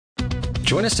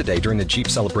Join us today during the Jeep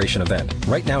Celebration event.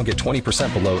 Right now, get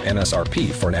 20% below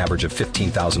MSRP for an average of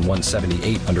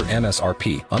 $15,178 under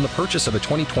MSRP on the purchase of a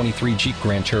 2023 Jeep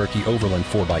Grand Cherokee Overland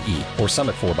 4xE or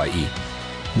Summit 4xE.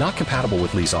 Not compatible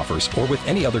with lease offers or with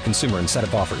any other consumer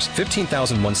incentive offers.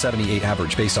 $15,178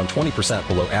 average based on 20%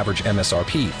 below average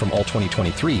MSRP from all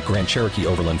 2023 Grand Cherokee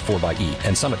Overland 4xE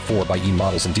and Summit 4xE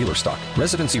models in dealer stock.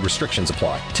 Residency restrictions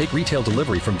apply. Take retail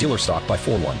delivery from dealer stock by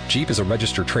 4/1. Jeep is a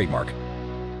registered trademark.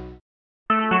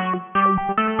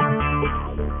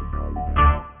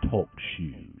 Talk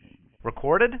shoes.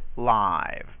 Recorded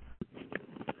live.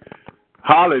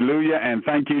 Hallelujah, and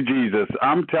thank you, Jesus.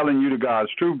 I'm telling you the God's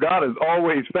truth. God has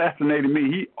always fascinated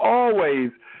me. He always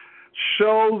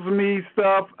shows me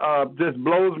stuff, just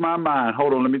blows my mind.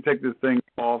 Hold on, let me take this thing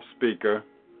off speaker.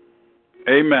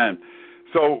 Amen.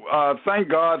 So thank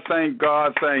God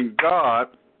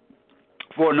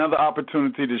for another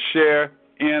opportunity to share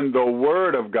in the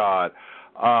Word of God.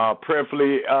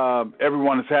 Prayerfully,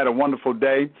 everyone has had a wonderful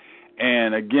day.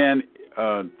 And again,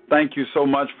 thank you so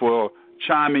much for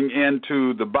chiming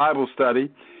into the Bible study,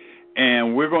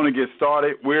 and we're going to get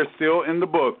started. We're still in the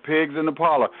book, Pigs in the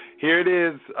Parlor. Here it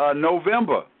is,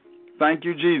 November. Thank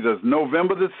you, Jesus.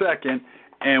 November the 2nd,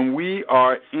 and we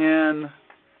are in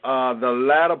the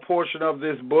latter portion of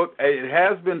this book. It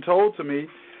has been told to me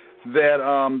that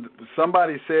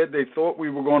somebody said they thought we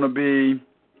were going to be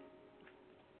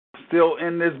still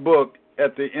in this book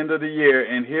at the end of the year,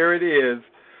 and here it is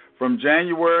from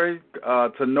January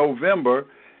to November,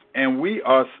 and we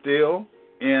are still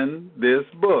in this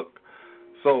book.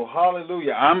 So,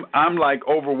 hallelujah. I'm like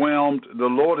overwhelmed. The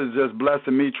Lord is just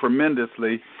blessing me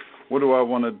tremendously. What do I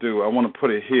want to do? I want to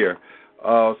put it here.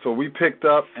 So we picked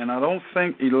up, and I don't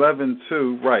think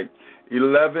 11:2, right,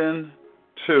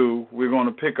 11:2, we're going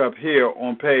to pick up here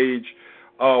on page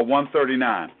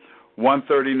 139.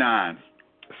 139,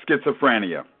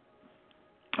 schizophrenia.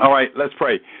 All right, let's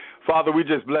pray. Father, we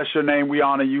just bless your name. We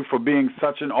honor you for being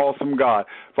such an awesome God.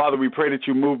 Father, we pray that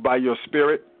you move by your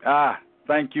Spirit.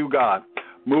 Thank you, God.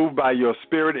 Move by your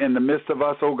Spirit in the midst of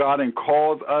us, oh God, and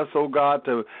cause us, oh God,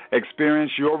 to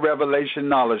experience your revelation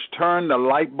knowledge. Turn the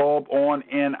light bulb on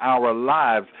in our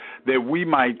lives that we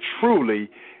might truly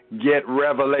get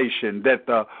revelation, that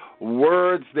the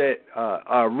words that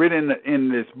are written in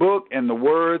this book and the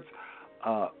words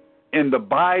in the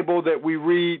Bible that we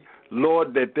read,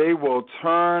 Lord, that they will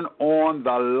turn on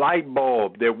the light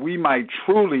bulb, that we might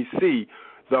truly see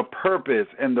the purpose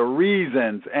and the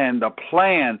reasons and the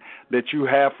plan that you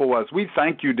have for us. We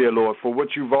thank you, dear Lord, for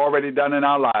what you've already done in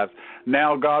our lives.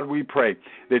 Now, God, we pray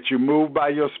that you move by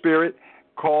your Spirit,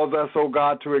 cause us, oh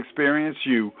God, to experience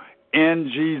you. In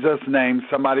Jesus' name,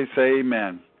 somebody say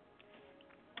amen.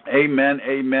 Amen,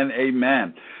 amen,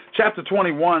 amen. Chapter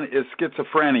 21 is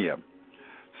schizophrenia.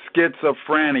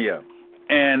 Schizophrenia.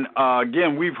 And,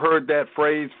 again, we've heard that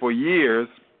phrase for years,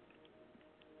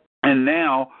 and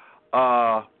now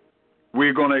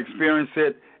we're going to experience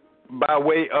it by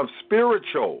way of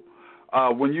spiritual.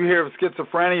 When you hear of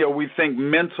schizophrenia, we think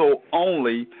mental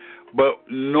only, but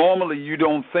normally you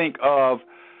don't think of,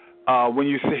 when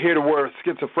you hear the word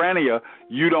schizophrenia,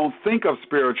 you don't think of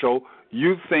spiritual,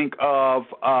 you think of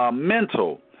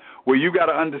mental. Well, you got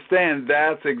to understand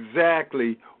that's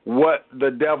exactly what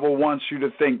the devil wants you to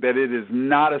think, that it is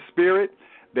not a spirit,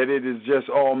 that it is just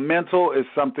all mental, it's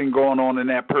something going on in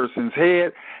that person's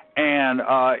head, and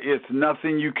it's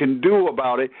nothing you can do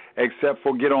about it except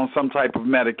for get on some type of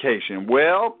medication.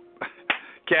 Well,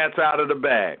 cat's out of the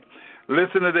bag.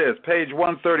 Listen to this. Page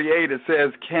 138, it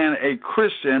says, can a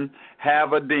Christian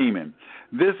have a demon?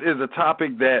 This is a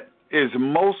topic that is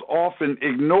most often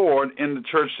ignored in the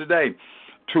church today.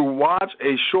 To watch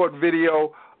a short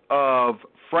video of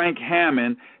Frank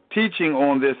Hammond teaching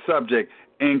on this subject,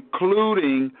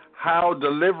 including how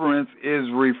deliverance is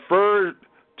referred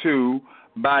to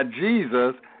by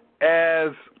Jesus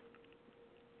as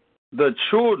the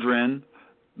children's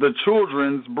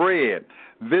bread.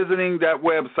 Visiting that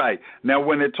website. Now,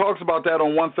 when it talks about that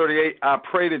on 138, I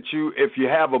pray that you, if you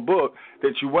have a book,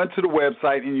 that you went to the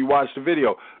website and you watched the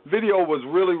video. Video was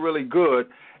really, really good.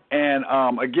 And,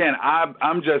 again,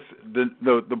 I'm just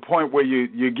the point where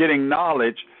you're getting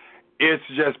knowledge, it's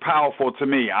just powerful to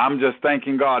me. I'm just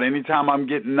thanking God. Anytime I'm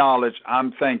getting knowledge,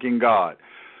 I'm thanking God.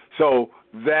 So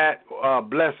that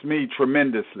blessed me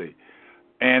tremendously.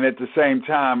 And at the same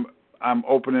time, I'm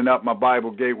opening up my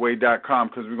BibleGateway.com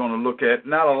because we're going to look at,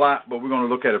 not a lot, but we're going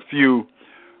to look at a few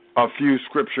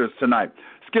scriptures tonight.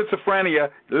 Schizophrenia,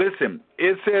 listen,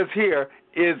 it says here,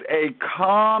 is a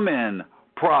common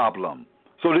problem.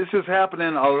 So this is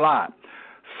happening a lot.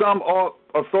 Some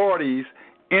authorities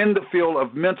in the field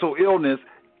of mental illness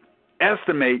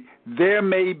estimate there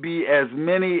may be as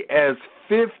many as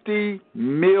 50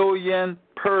 million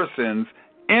persons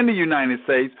in the United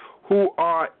States who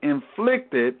are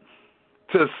inflicted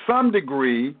to some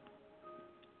degree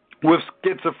with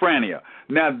schizophrenia.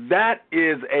 Now, that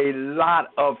is a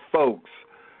lot of folks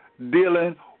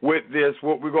dealing with this,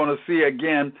 what we're going to see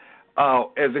again,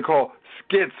 as they call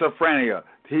schizophrenia.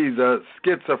 He's a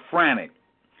schizophrenic.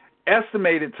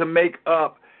 Estimated to make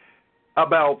up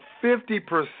about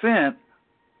 50%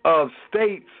 of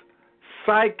states'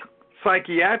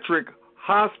 psychiatric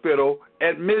hospital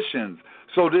admissions.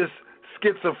 So this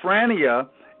schizophrenia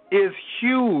is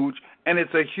huge, and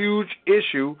it's a huge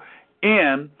issue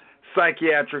in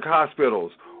psychiatric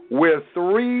hospitals, with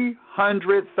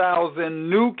 300,000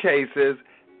 new cases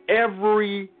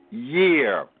every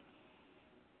year.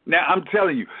 Now, I'm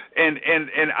telling you, and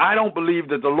I don't believe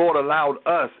that the Lord allowed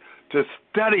us to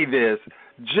study this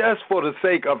just for the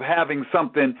sake of having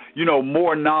something,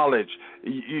 more knowledge,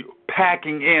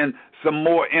 packing in some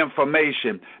more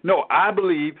information. No, I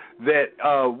believe that,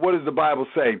 what does the Bible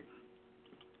say?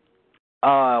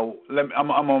 I'm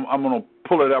going to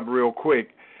pull it up real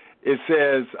quick. It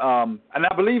says, and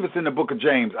I believe it's in the book of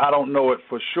James. I don't know it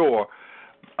for sure.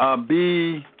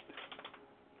 Be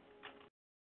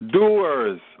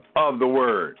doers of the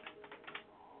word.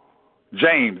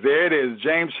 James, there it is,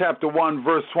 James chapter 1,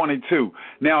 verse 22.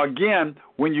 Now, again,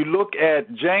 when you look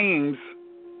at James,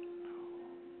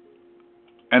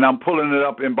 and I'm pulling it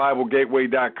up in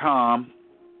BibleGateway.com,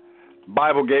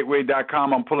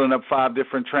 BibleGateway.com, I'm pulling up 5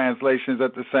 different translations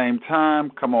at the same time.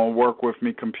 Come on, work with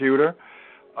me, computer.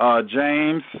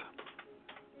 James,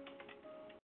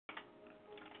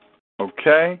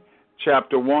 okay,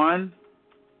 chapter 1.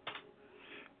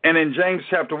 And in James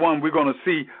chapter 1, we're going to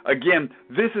see, again,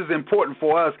 this is important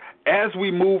for us as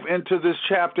we move into this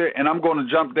chapter, and I'm going to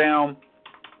jump down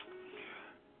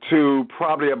to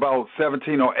probably about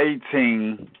 17 or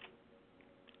 18.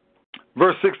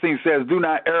 Verse 16 says, "Do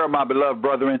not err, my beloved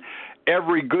brethren.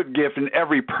 Every good gift and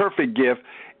every perfect gift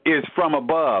is from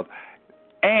above,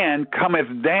 and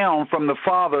cometh down from the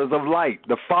Father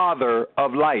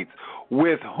of lights,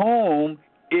 with whom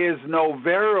is no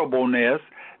variableness,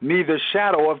 neither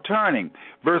shadow of turning."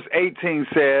 Verse 18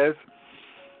 says,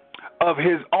 "Of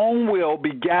his own will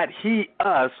begat he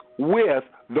us with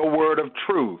the word of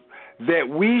truth, that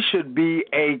we should be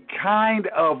a kind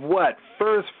of" what?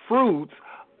 First fruits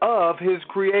of his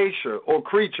creation or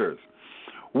creatures.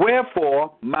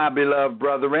 "Wherefore, my beloved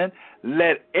brethren,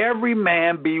 let every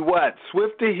man be" what?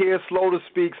 Swift to hear, slow to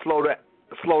speak, slow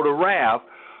to wrath.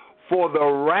 "For the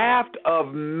wrath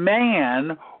of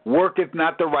man worketh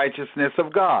not the righteousness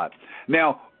of God."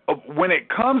 Now, when it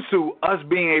comes to us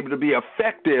being able to be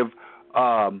effective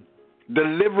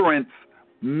deliverance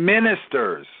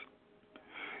ministers,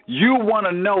 you want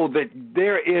to know that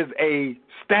there is a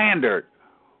standard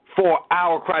for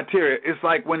our criteria. It's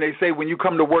like when they say when you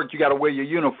come to work, you got to wear your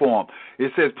uniform.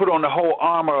 It says, "Put on the whole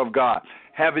armor of God,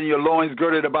 having your loins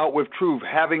girded about with truth,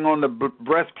 having on the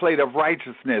breastplate of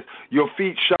righteousness, your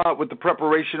feet shod with the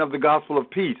preparation of the gospel of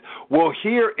peace." Well,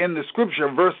 here in the scripture,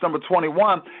 verse number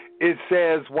 21, it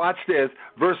says, watch this,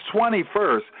 verse 20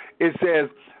 first, it says,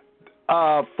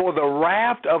 "For the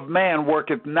wrath of man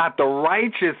worketh not the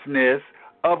righteousness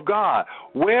of God.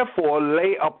 Wherefore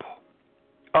lay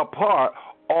apart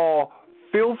all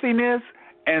filthiness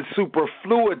and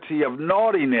superfluity of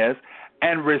naughtiness,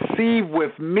 and receive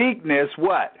with meekness"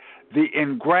 what? "The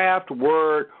engraft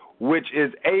word, which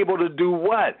is able to do"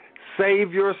 what?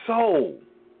 "Save your soul."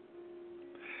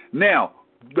 Now,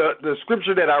 the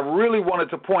scripture that I really wanted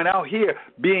to point out here,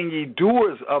 "Being ye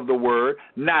doers of the word,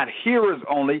 not hearers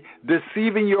only,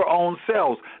 deceiving your own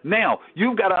selves." Now,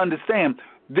 you've got to understand,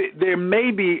 there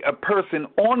may be a person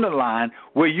on the line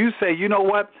where you say, "You know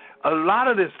what? A lot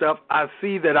of this stuff I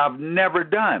see that I've never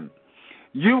done."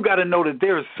 You've got to know that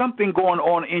there is something going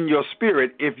on in your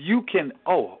spirit. If you can,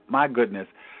 oh, my goodness,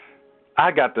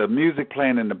 I got the music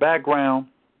playing in the background.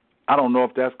 I don't know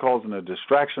if that's causing a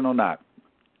distraction or not.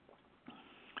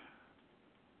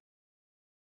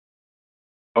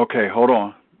 Okay, hold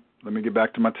on. Let me get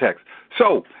back to my text.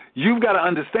 So you've got to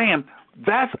understand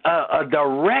that's a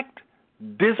direct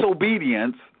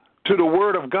disobedience to the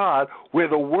word of God, where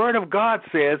the word of God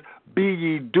says, "Be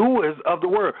ye doers of the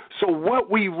word." So what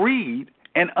we read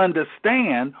and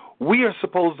understand, we are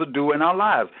supposed to do in our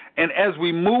lives. And as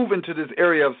we move into this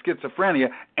area of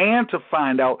schizophrenia, and to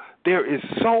find out there is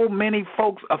so many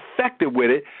folks affected with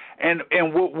it, and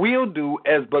what we'll do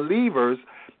as believers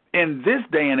in this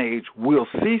day and age, we'll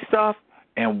see stuff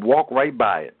and walk right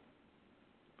by it.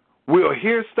 We'll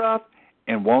hear stuff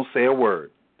and won't say a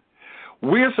word.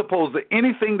 we're supposed to,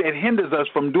 anything that hinders us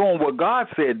from doing what God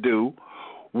said do,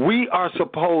 we are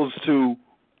supposed to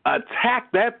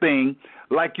attack that thing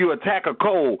like you attack a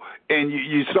cold and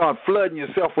you start flooding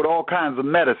yourself with all kinds of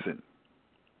medicine.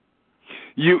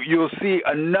 You'll see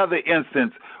another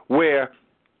instance where,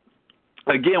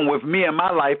 again, with me in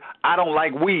my life, I don't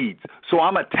like weeds, so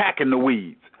I'm attacking the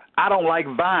weeds. I don't like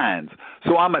vines,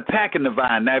 so I'm attacking the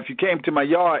vine. Now, if you came to my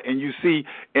yard and you see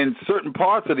in certain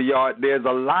parts of the yard, there's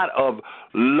a lot of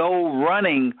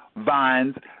low-running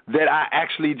vines that I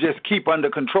actually just keep under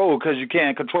control because you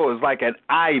can't control. It's like an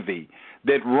ivy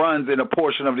that runs in a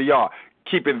portion of the yard.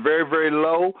 Keep it very, very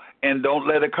low and don't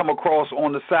let it come across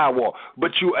on the sidewalk.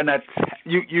 But you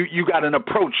got an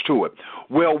approach to it.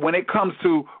 Well, when it comes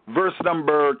to verse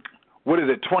number,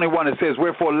 21, it says,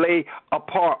 wherefore lay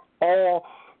apart all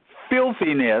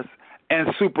filthiness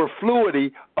and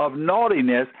superfluity of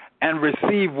naughtiness, and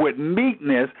receive with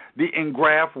meekness the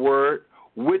engraft word,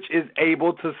 which is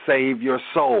able to save your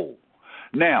soul.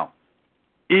 Now,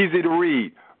 easy to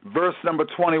read. Verse number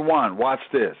 21, watch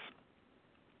this.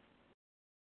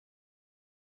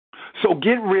 So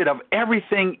get rid of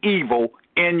everything evil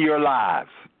in your lives.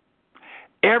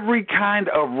 Every kind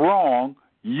of wrong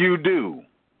you do.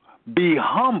 Be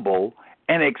humble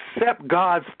and accept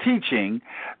God's teaching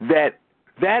that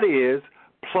is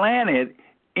planted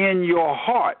in your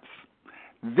hearts.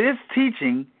 This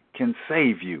teaching can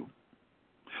save you.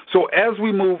 So as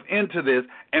we move into this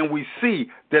and we see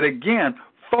that, again,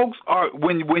 folks are,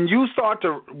 when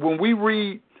we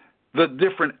read the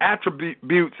different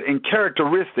attributes and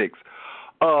characteristics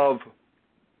of,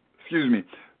 the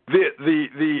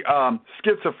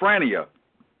schizophrenia,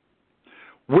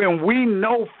 when we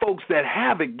know folks that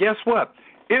have it, guess what?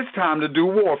 It's time to do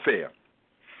warfare.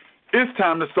 It's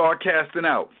time to start casting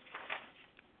out.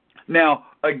 Now,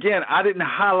 again, I didn't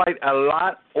highlight a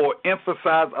lot or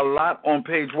emphasize a lot on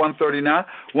page 139. I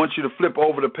want you to flip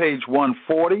over to page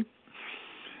 140.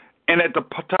 And at the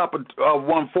top of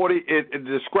 140, it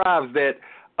describes that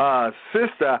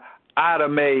Sister Ida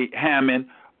Mae Hammond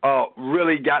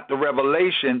really got the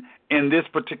revelation in this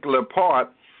particular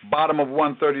part. Bottom of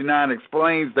 139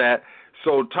 explains that.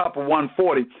 So top of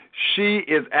 140, she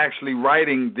is actually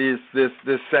writing this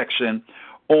section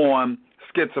on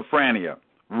schizophrenia,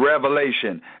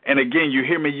 revelation. And again, you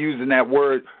hear me using that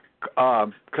word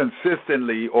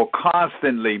consistently or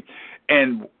constantly.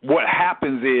 And what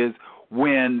happens is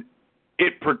when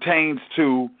it pertains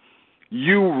to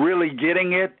you really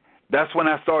getting it, that's when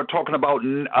I start talking about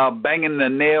banging the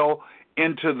nail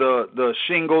into the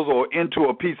shingles or into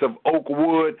a piece of oak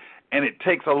wood, and it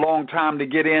takes a long time to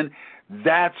get in.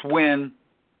 That's when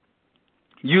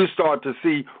you start to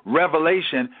see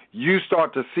revelation. You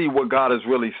start to see what God is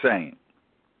really saying.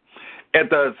 At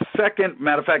the second,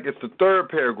 matter of fact, it's the third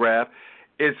paragraph,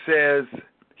 it says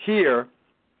here,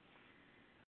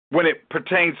 when it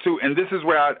pertains to, and this is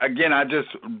where, I just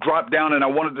dropped down and I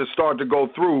wanted to start to go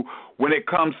through, when it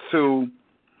comes to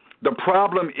the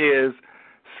problem is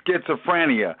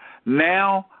schizophrenia.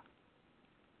 Now,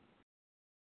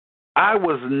 I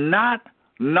was not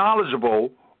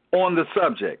knowledgeable on the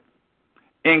subject.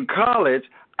 In college,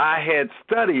 I had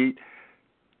studied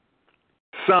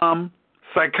some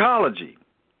psychology,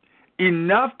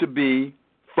 enough to be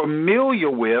familiar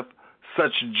with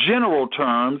such general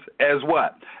terms as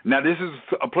what? Now, this is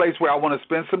a place where I want to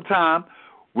spend some time.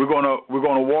 We're gonna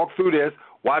walk through this.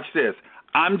 Watch this.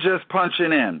 I'm just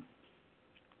punching in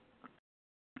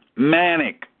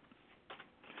manic.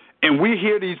 And we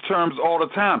hear these terms all the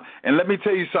time. And let me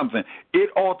tell you something. It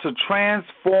ought to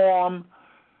transform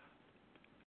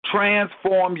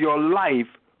your life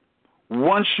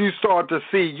once you start to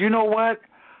see, you know what?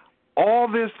 All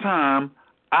this time,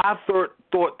 I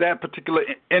thought that particular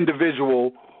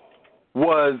individual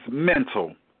was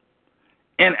mental.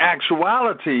 In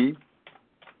actuality,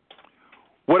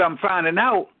 what I'm finding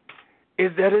out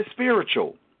is that it's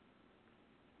spiritual.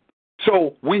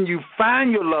 So when you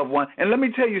find your loved one, and let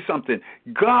me tell you something,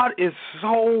 God is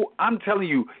I'm telling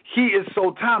you, he is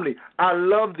so timely. I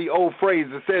love the old phrase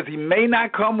that says he may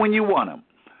not come when you want him,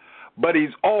 but he's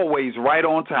always right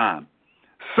on time.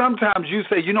 Sometimes you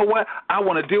say, you know what, I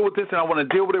want to deal with this and I want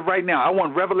to deal with it right now. I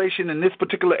want revelation in this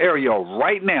particular area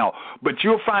right now. But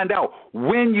you'll find out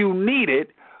when you need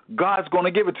it, God's going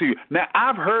to give it to you. Now,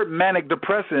 I've heard manic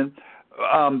depression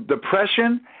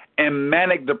and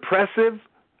manic depressive.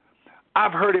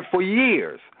 I've heard it for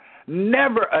years.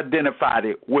 Never identified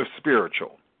it with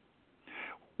spiritual.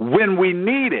 When we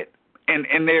need it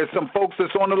and there's some folks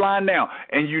that's on the line now,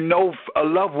 and you know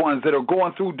loved ones that are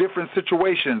going through different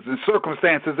situations and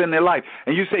circumstances in their life,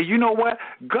 and you say, you know what?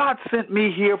 God sent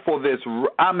me here for this,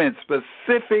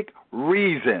 specific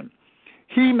reason.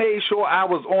 He made sure I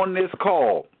was on this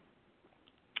call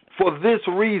for this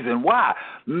reason. Why?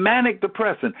 Manic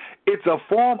depression. It's a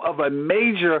form of a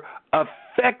major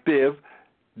affective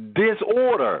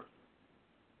disorder.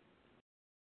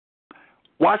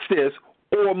 Watch this.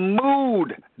 Or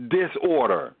mood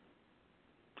disorder,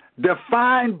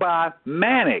 defined by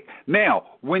manic. Now,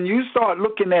 when you start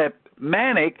looking at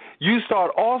manic, you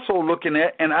start also looking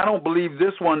at, and I don't believe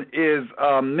this one is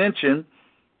mentioned,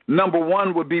 number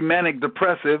one would be manic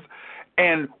depressive,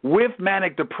 and with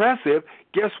manic depressive,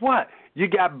 guess what? You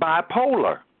got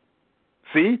bipolar.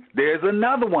 See, there's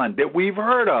another one that we've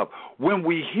heard of. When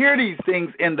we hear these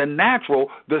things in the natural,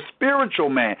 the spiritual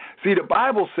man. See, the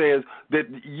Bible says that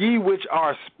ye which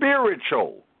are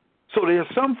spiritual. So there's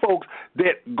some folks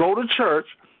that go to church,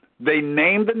 they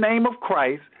name the name of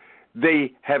Christ,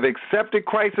 they have accepted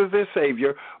Christ as their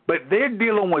Savior, but they're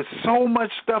dealing with so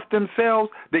much stuff themselves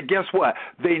that guess what?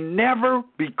 They never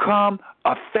become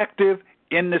effective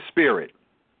in the spirit.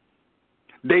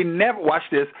 They never, watch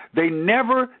this, they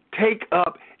never take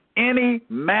up any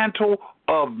mantle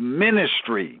of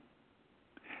ministry.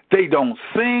 They don't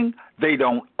sing, they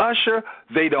don't usher,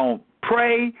 they don't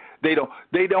pray, they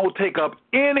don't take up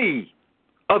any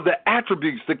of the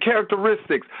attributes, the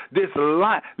characteristics.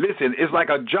 Listen, it's like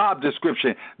a job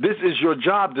description. This is your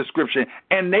job description,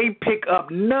 and they pick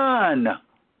up none.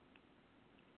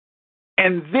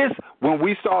 And this, when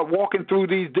we start walking through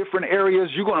these different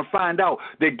areas, you're going to find out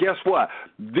that guess what?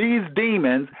 These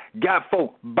demons got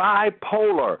folk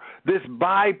bipolar. This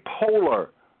bipolar.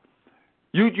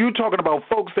 You talking about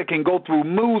folks that can go through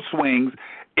mood swings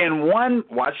in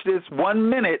watch this, 1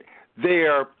 minute, they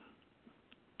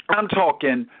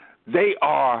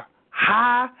are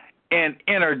high and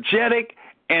energetic,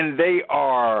 and they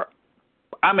are,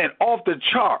 off the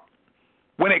chart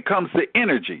when it comes to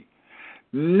energy.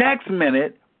 Next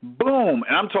minute, boom,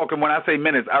 and I'm talking, when I say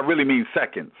minutes, I really mean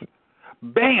seconds.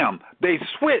 Bam, they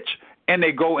switch and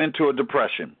they go into a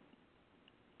depression.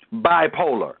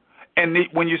 Bipolar. And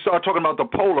when you start talking about the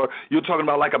polar, you're talking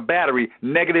about like a battery,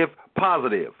 negative,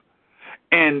 positive.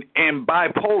 And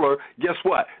bipolar, guess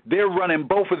what? They're running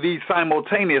both of these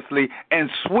simultaneously and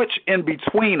switch in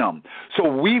between them. So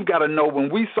we've got to know when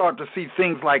we start to see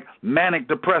things like manic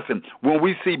depression, when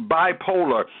we see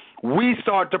bipolar, we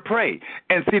start to pray.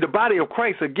 And see, the body of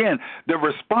Christ, again, the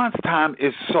response time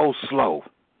is so slow.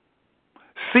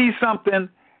 See something,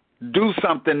 do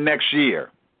something next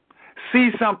year.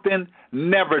 See something,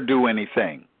 never do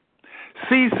anything.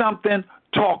 See something,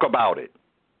 talk about it.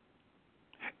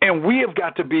 And we have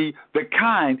got to be the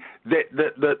kind that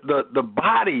the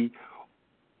body,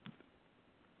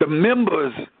 the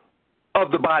members of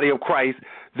the body of Christ,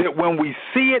 that when we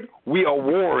see it, we are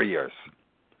warriors.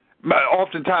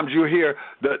 Oftentimes you hear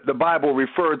the Bible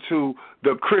refer to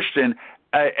the Christian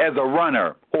as a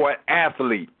runner or an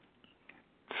athlete.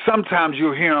 Sometimes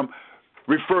you hear him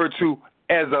referred to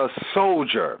as a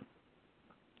soldier.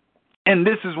 And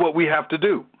this is what we have to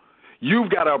do. You've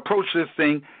got to approach this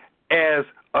thing as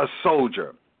a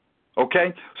soldier.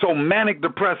 Okay? So manic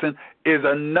depression is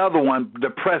another one,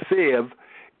 depressive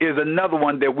is another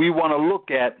one that we want to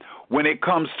look at when it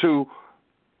comes to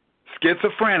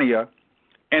schizophrenia.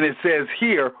 And it says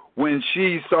here, when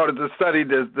she started to study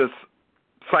this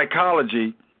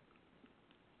psychology,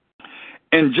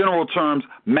 in general terms,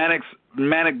 manic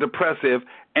depressive,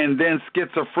 and then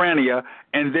schizophrenia,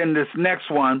 and then this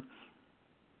next one,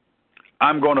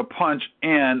 I'm going to punch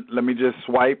in, let me just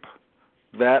swipe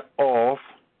that off,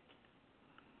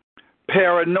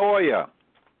 paranoia.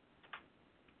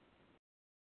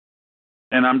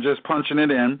 And I'm just punching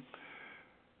it in.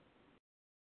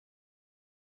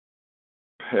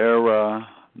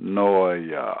 Paranoia.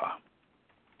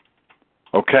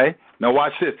 Okay? Now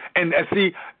watch this. And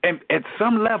see, at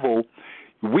some level,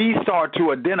 we start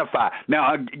to identify.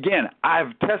 Now, again,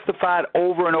 I've testified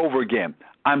over and over again.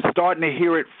 I'm starting to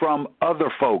hear it from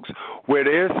other folks where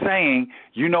they're saying,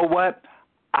 you know what?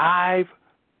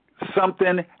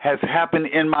 Something has happened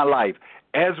in my life.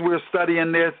 As we're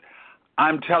studying this,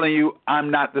 I'm telling you,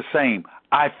 I'm not the same.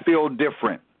 I feel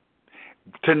different.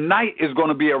 Tonight is going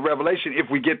to be a revelation, if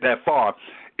we get that far.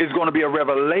 It's going to be a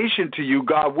revelation to you,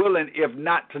 God willing. If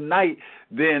not tonight,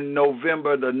 then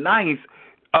November the 9th,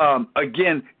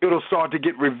 again, it'll start to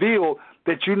get revealed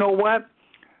that, you know what?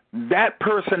 That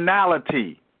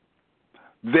personality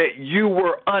that you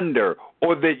were under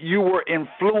or that you were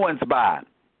influenced by,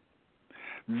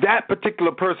 that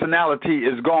particular personality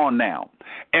is gone now.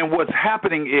 And what's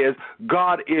happening is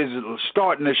God is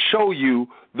starting to show you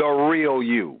the real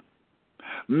you.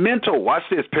 Mental, watch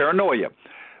this, paranoia.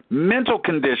 Mental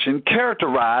condition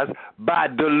characterized by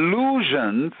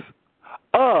delusions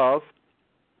of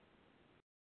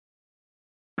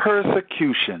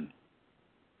persecution,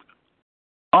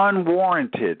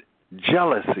 unwarranted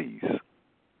jealousies,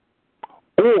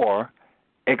 or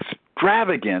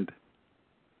extravagant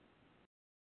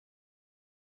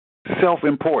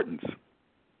self-importance,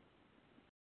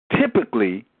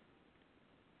 typically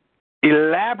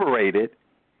elaborated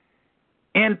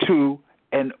into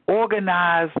an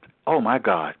organized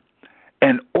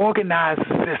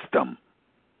system.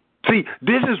 See,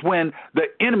 this is when the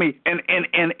enemy, and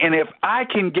if I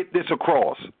can get this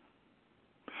across,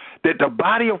 that the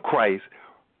body of Christ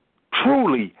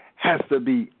truly has to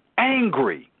be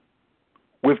angry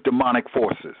with demonic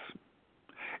forces.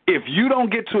 If you don't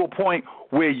get to a point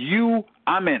where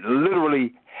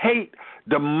literally hate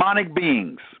demonic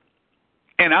beings,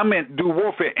 and I meant do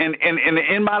warfare, and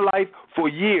in my life for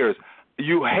years,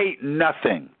 you hate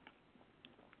nothing.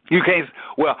 You can't,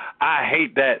 I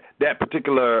hate that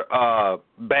particular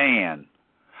band,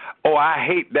 or I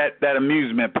hate that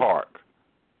amusement park.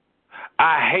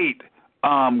 I hate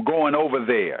going over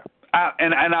there.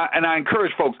 And I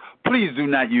encourage folks, please do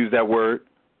not use that word.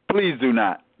 Please do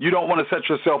not. You don't want to set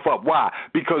yourself up. Why?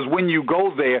 Because when you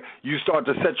go there, you start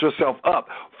to set yourself up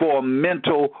for a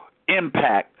mental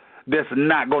impact that's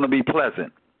not going to be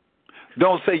pleasant.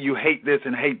 Don't say you hate this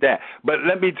and hate that. But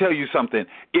let me tell you something.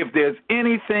 If there's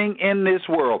anything in this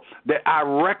world that I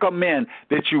recommend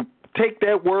that you take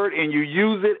that word and you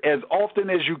use it as often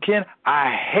as you can,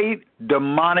 I hate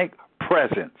demonic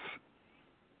presence.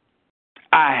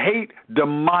 I hate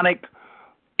demonic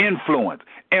influence.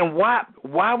 And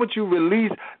why would you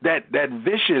release that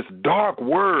vicious, dark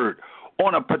word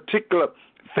on a particular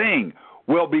thing?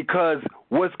 Well, because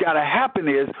what's got to happen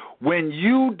is when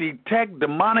you detect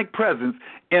demonic presence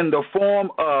in the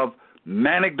form of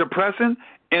manic depression,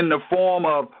 in the form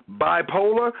of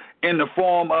bipolar, in the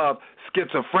form of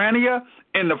schizophrenia,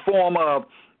 in the form of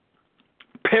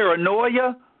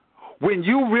paranoia, when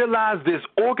you realize this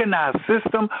organized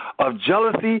system of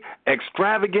jealousy,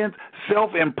 extravagance,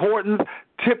 self-importance,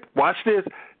 watch this,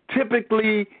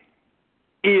 typically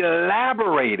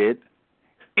elaborated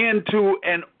into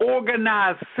an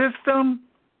organized system,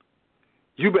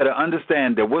 you better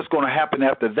understand that what's going to happen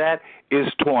after that is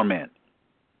torment.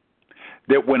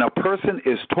 That when a person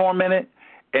is tormented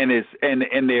and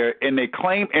they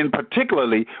claim, and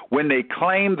particularly when they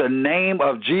claim the name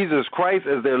of Jesus Christ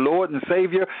as their Lord and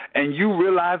Savior, and you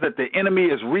realize that the enemy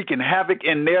is wreaking havoc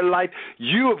in their life,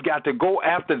 you have got to go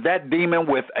after that demon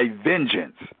with a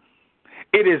vengeance.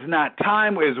 It is not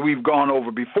time, as we've gone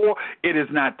over before, it is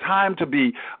not time to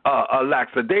be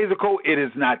lackadaisical. It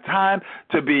is not time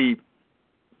to be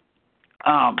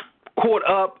caught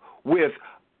up with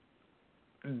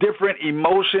different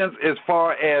emotions as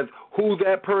far as who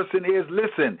that person is.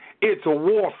 Listen, it's a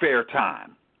warfare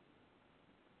time.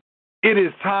 It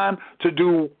is time to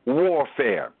do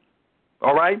warfare.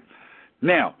 All right?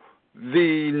 Now,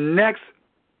 the next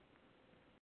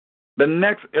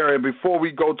area before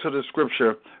we go to the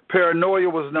scripture, paranoia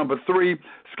was number 3,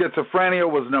 schizophrenia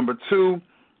was number 2,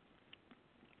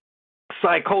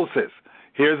 psychosis.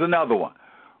 Here's another one.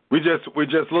 We're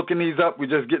just looking these up. We're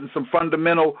just getting some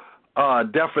fundamental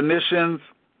definitions.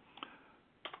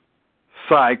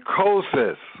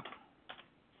 Psychosis.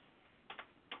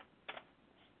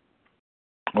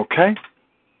 Okay?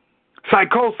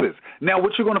 Psychosis. Now,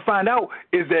 what you're going to find out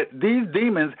is that these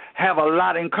demons have a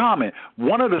lot in common.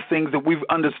 One of the things that we've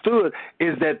understood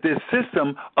is that this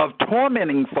system of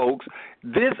tormenting folks,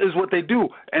 this is what they do,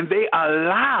 and they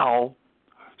allow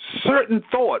certain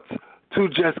thoughts to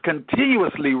just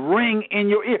continuously ring in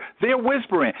your ear. They're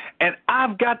whispering, and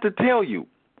I've got to tell you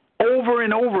over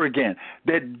and over again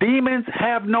that demons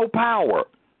have no power.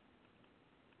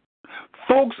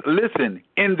 Folks, listen,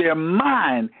 in their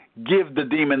mind, give the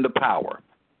demon the power.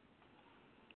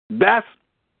 That's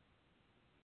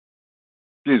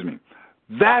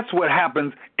what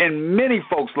happens in many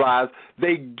folks' lives.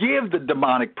 They give the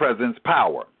demonic presence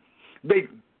power. They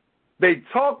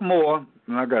talk more,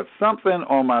 and I got something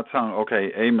on my tongue.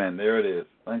 Okay, amen. There it is.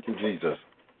 Thank you, Jesus.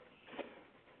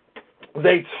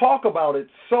 They talk about it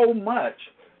so much.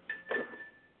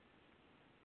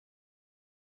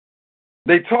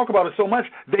 They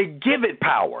give it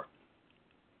power.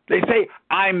 They say,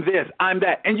 I'm this, I'm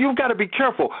that. And you've got to be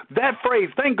careful. That phrase,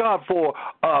 thank God for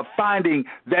finding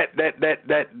that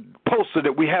poster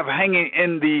that we have hanging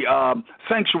in the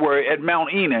sanctuary at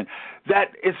Mount Enon.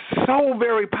 That is so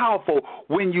very powerful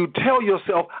when you tell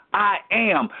yourself, I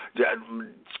am.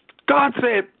 God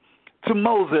said to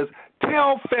Moses,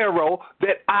 tell Pharaoh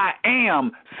that I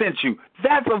am sent you.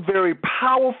 That's a very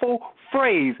powerful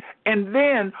phrase. And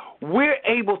then we're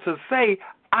able to say,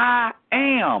 I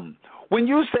am. When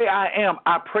you say I am,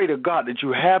 I pray to God that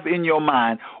you have in your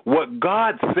mind what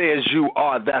God says you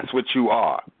are, that's what you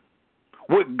are.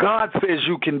 What God says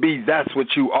you can be, that's what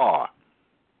you are.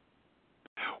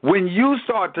 When you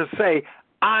start to say,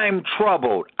 I'm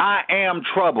troubled, I am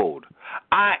troubled,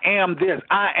 I am this,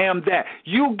 I am that,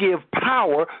 you give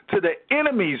power to the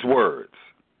enemy's words.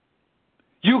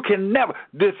 You can never,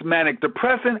 this manic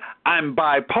depressant, I'm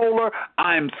bipolar,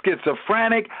 I'm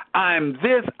schizophrenic, I'm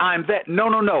this, I'm that.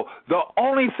 No. The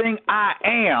only thing I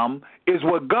am is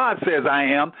what God says I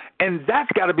am, and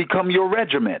that's got to become your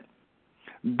regiment.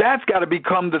 That's got to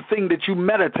become the thing that you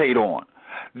meditate on.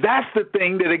 That's the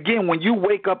thing that, again, when you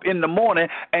wake up in the morning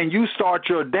and you start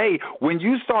your day, when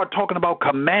you start talking about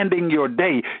commanding your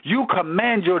day, you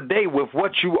command your day with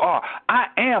what you are. I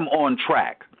am on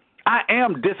track. I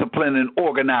am disciplined and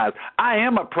organized. I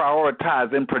am a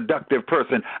prioritized and productive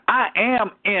person. I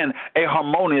am in a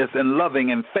harmonious and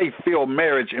loving and faith-filled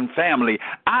marriage and family.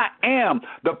 I am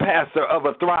the pastor of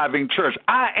a thriving church.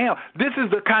 I am. This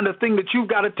is the kind of thing that you've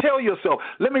got to tell yourself.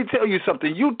 Let me tell you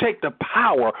something. You take the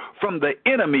power from the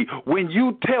enemy when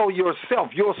you tell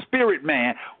yourself, your spirit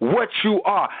man, what you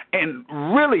are. And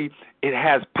really, it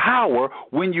has power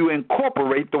when you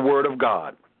incorporate the word of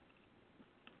God.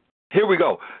 Here we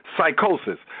go.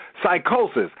 Psychosis.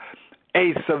 Psychosis.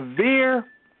 A severe.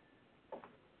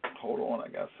 Hold on. I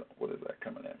got some. What is that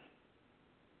coming in?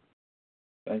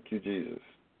 Thank you, Jesus.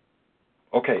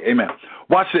 Okay. Amen.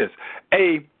 Watch this.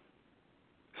 A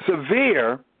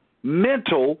severe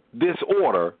mental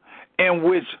disorder in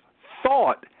which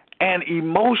thought and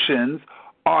emotions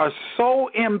are so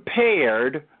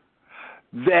impaired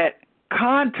that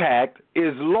contact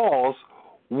is lost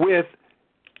with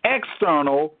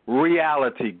external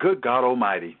reality. Good God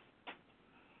Almighty.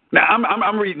 Now,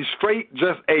 I'm reading straight,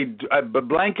 just a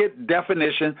blanket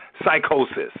definition,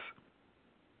 psychosis.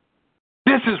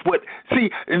 This is what, see,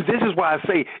 and this is why I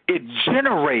say it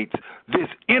generates this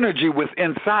energy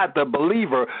within inside the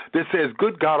believer that says,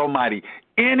 good God Almighty,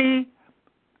 any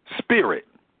spirit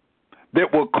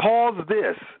that will cause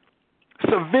this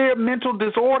severe mental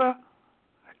disorder,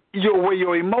 where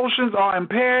your emotions are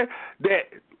impaired, that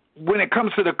when it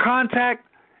comes to the contact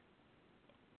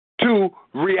to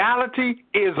reality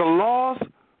is a loss,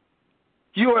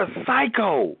 you're a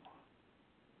psycho.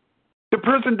 The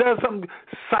person does something,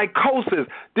 psychosis.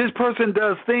 This person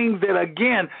does things that,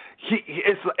 again,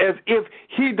 it's as if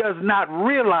he does not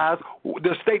realize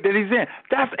the state that he's in.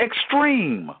 That's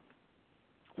extreme.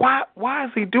 Why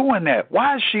is he doing that?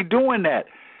 Why is she doing that?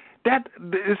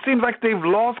 It seems like they've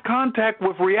lost contact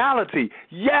with reality.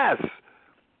 Yes.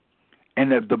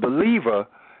 And if the believer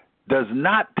does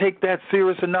not take that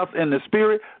serious enough in the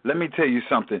spirit, let me tell you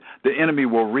something. The enemy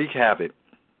will wreak havoc.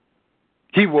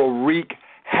 He will wreak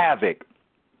havoc.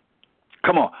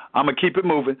 Come on. I'm going to keep it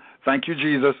moving. Thank you,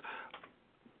 Jesus.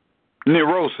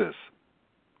 Neurosis.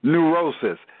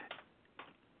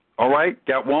 All right.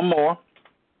 Got one more.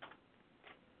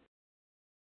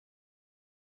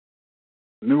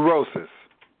 Neurosis.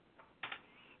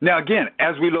 Now, again,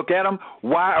 as we look at them,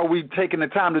 why are we taking the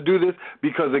time to do this?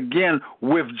 Because, again,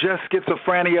 with just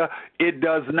schizophrenia, it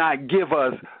does not give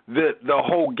us the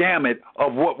whole gamut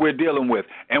of what we're dealing with.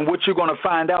 And what you're going to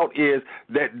find out is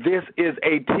that this is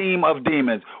a team of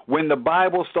demons. When the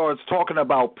Bible starts talking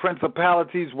about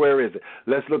principalities, where is it?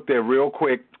 Let's look there real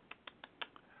quick.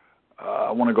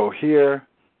 I want to go here.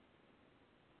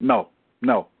 No.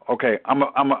 Okay,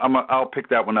 I'll pick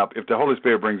that one up if the Holy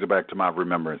Spirit brings it back to my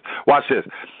remembrance. Watch this.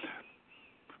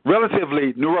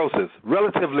 Relatively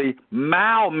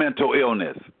mild mental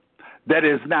illness that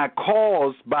is not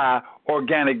caused by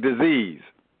organic disease.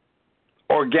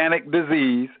 Organic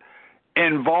disease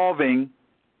involving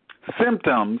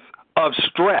symptoms of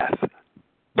stress,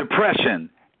 depression,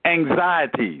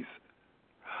 anxieties,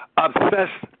 obsessive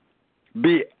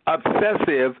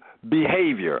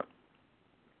behavior.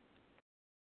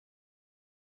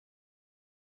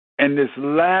 And this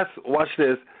last, watch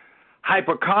this,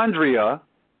 hypochondria,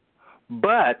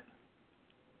 but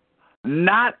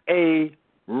not a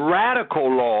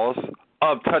radical loss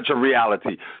of touch of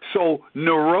reality. So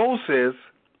neurosis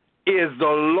is the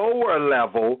lower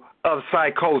level of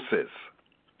psychosis.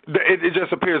 It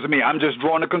just appears to me. I'm just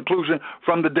drawing a conclusion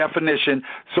from the definition.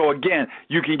 So, again,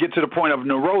 you can get to the point of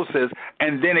neurosis,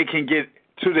 and then it can get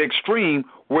to the extreme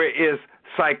where it's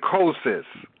psychosis.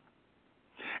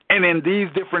 And in these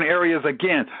different areas,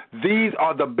 again, these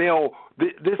are the bell.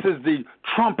 This is the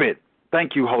trumpet.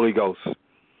 Thank you, Holy Ghost.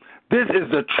 This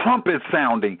is the trumpet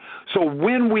sounding. So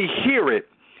when we hear it,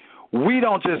 we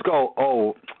don't just go,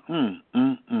 oh,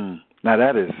 Now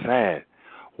that is sad.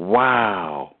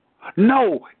 Wow.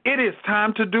 No, it is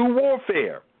time to do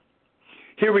warfare.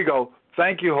 Here we go.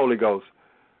 Thank you, Holy Ghost.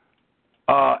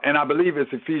 And I believe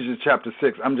it's Ephesians chapter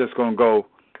 6. I'm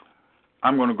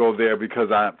going to go there because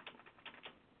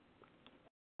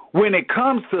when it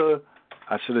comes to,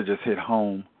 I should have just hit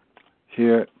home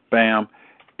here, bam.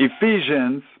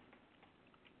 Ephesians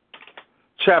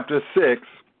chapter 6.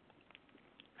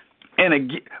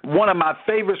 And one of my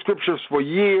favorite scriptures for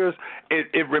years,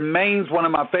 it remains one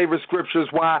of my favorite scriptures.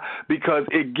 Why? Because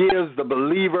it gives the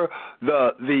believer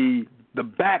the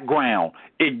background.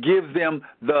 It gives them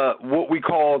what we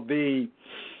call the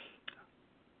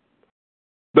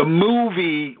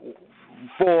movie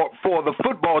for the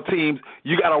football teams.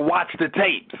 You got to watch the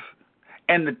tapes,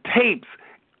 and the tapes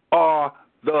are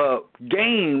the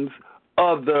games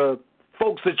of the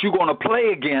folks that you're going to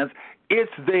play against.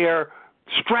 It's their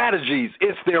strategies,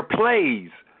 it's their plays.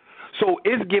 So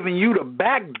it's giving you the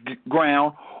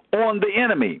background on the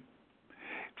enemy.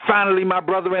 Finally, my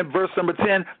brother, in verse number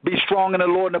 10, be strong in the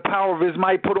Lord and the power of his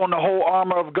might, put on the whole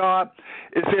armor of God.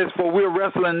 It says, for we're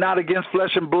wrestling not against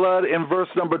flesh and blood in verse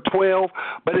number 12,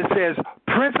 but it says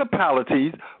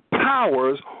principalities,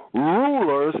 powers,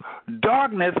 rulers,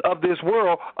 darkness of this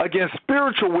world against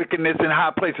spiritual wickedness in high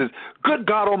places. Good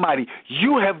God Almighty,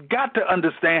 you have got to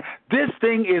understand this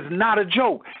thing is not a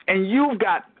joke. And you've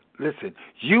got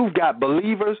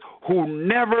believers who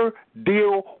never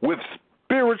deal with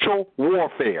spiritual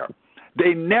warfare.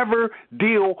 They never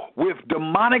deal with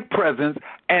demonic presence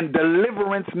and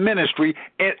deliverance ministry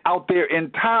out their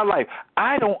entire life.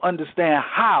 I don't understand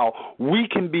how we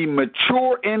can be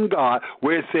mature in God,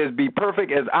 where it says, be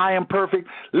perfect as I am perfect.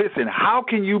 Listen, how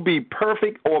can you be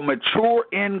perfect or mature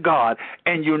in God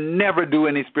and you never do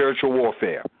any spiritual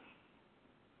warfare?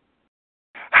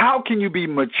 How can you be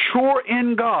mature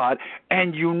in God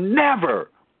and you never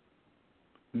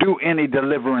do any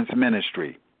deliverance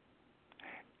ministry?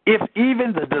 If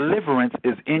even the deliverance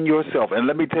is in yourself, and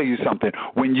let me tell you something,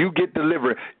 when you get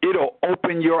delivered, it'll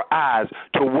open your eyes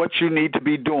to what you need to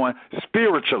be doing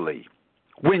spiritually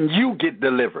when you get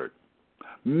delivered.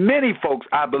 Many folks,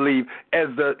 I believe, as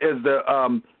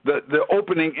the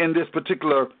opening in this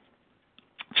particular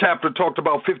chapter talked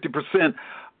about 50%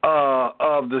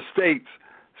 of the state's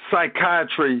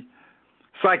psychiatric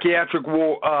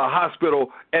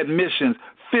hospital admissions,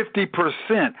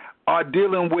 50% are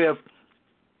dealing with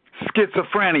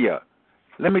schizophrenia.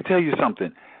 Let me tell you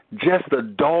something. Just the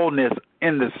dullness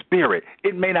in the spirit.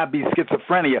 It may not be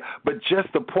schizophrenia, but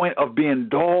just the point of being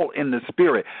dull in the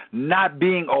spirit, not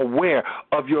being aware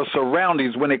of your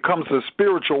surroundings when it comes to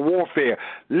spiritual warfare.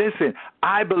 Listen,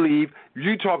 I believe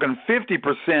you're talking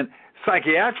 50%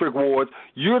 psychiatric wards,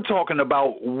 you're talking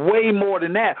about way more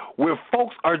than that, where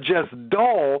folks are just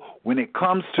dull when it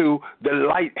comes to the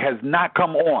light has not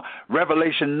come on.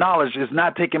 Revelation knowledge is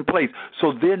not taking place,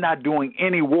 so they're not doing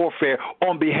any warfare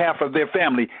on behalf of their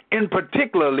family. In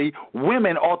particularly,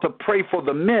 women ought to pray for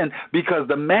the men because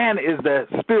the man is the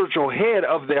spiritual head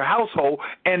of their household,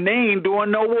 and they ain't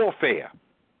doing no warfare.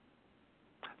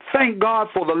 Thank God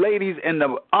for the ladies and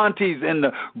the aunties and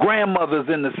the grandmothers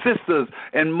and the sisters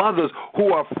and mothers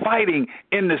who are fighting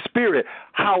in the spirit.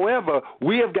 However,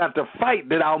 we have got to fight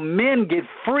that our men get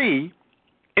free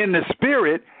in the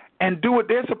spirit and do what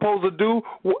they're supposed to do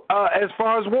as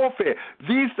far as warfare.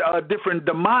 These different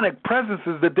demonic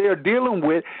presences that they're dealing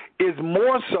with is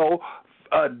more so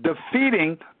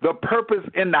defeating the purpose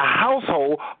in the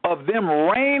household of them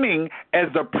reigning as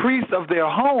the priest of their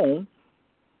home,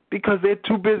 because they're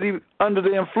too busy under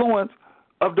the influence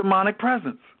of demonic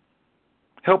presence.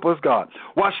 Help us, God.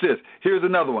 Watch this. Here's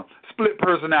another one. Split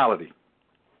personality.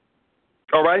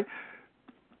 All right?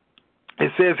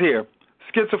 It says here,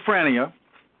 schizophrenia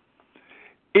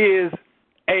is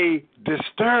a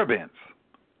disturbance,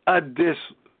 a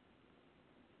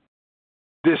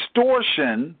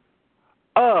distortion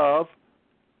of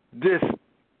this.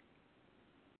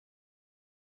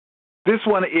 This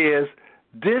one is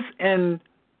disintegration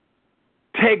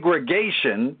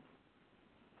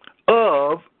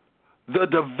of the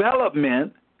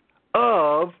development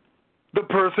of the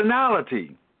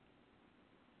personality.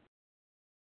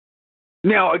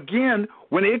 Now, again,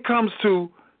 when it comes to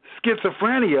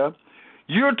schizophrenia,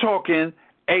 you're talking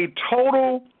a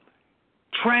total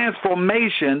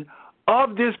transformation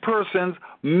of this person's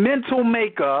mental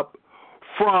makeup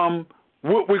from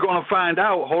what we're going to find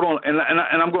out. Hold on, and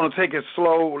I'm going to take it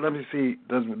slow. Let me see.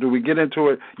 Do we get into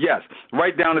it? Yes,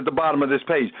 right down at the bottom of this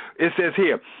page. It says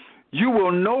here, you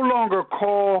will no longer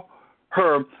call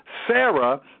her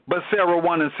Sarah, but Sarah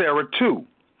 1 and Sarah 2,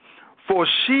 for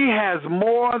she has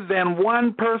more than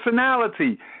one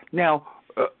personality. Now,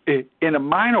 in a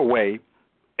minor way,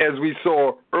 as we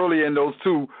saw earlier in those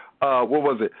two,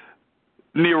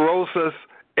 neurosis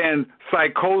and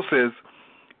psychosis,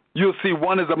 you'll see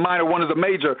one is a minor, one is a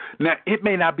major. Now, it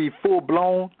may not be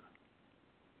full-blown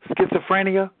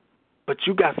schizophrenia, but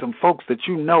you got some folks that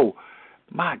you know,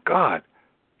 my God,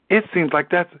 it seems like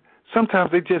that's,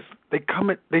 sometimes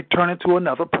they turn into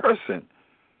another person.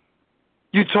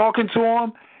 You talking to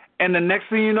them, and the next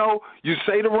thing you know, you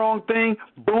say the wrong thing,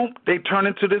 boom, they turn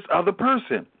into this other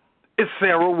person. It's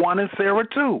Sarah 1 and Sarah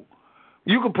 2.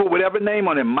 You can put whatever name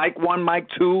on it, Mike 1, Mike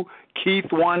 2, Keith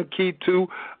 1, Keith 2,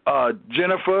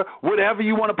 Jennifer, whatever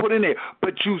you want to put in there.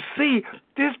 But you see,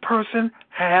 this person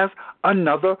has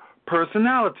another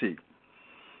personality.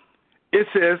 It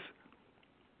says,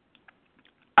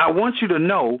 I want you to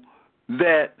know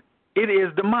that it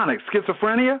is demonic.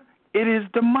 Schizophrenia, it is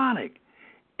demonic.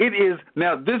 It is,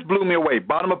 now this blew me away,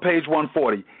 bottom of page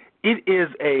 140. It is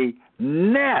a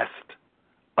nest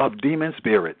of demon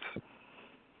spirits.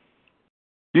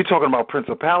 You're talking about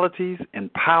principalities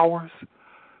and powers,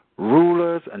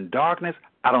 rulers and darkness.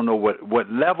 I don't know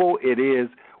what level it is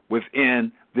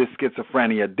within this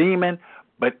schizophrenia demon,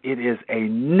 but it is a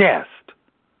nest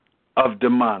of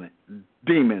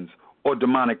demons or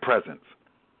demonic presence,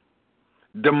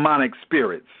 demonic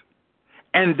spirits.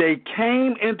 And they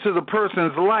came into the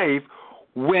person's life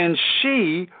when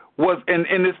she was,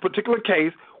 in this particular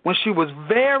case, when she was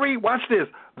very, watch this,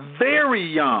 very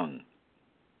young.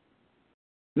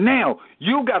 Now,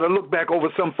 you got to look back over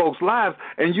some folks' lives,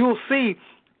 and you'll see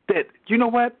that, you know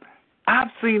what, I've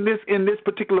seen this in this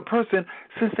particular person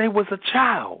since they was a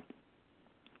child.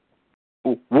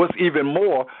 What's even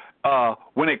more,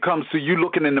 when it comes to you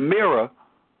looking in the mirror,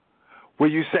 where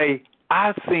you say,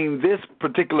 I've seen this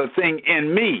particular thing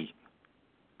in me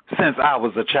since I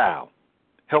was a child.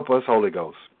 Help us, Holy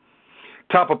Ghost.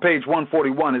 Top of page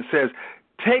 141, it says,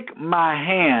 take my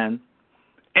hand,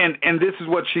 and this is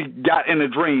what she got in a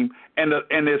dream, and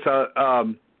it's I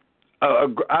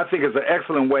think it's an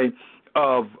excellent way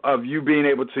of you being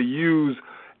able to use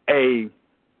a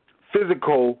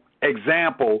physical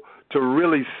example to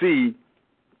really see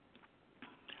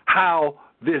how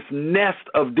this nest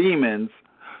of demons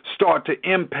start to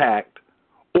impact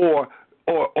or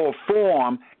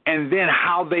form, and then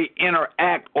how they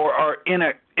interact or are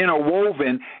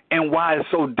interwoven, and why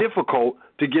it's so difficult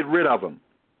to get rid of them.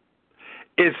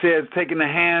 It says taking the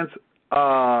hands,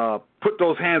 put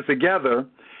those hands together,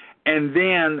 and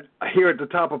then here at the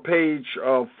top of page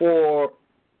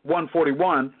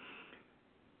 141,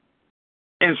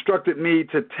 instructed me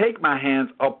to take my hands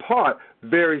apart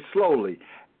very slowly.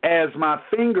 As my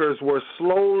fingers were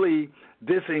slowly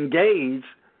disengaged,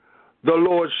 the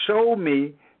Lord showed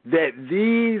me that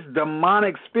these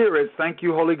demonic spirits, thank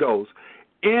you, Holy Ghost,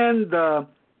 in the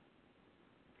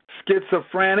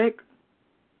schizophrenic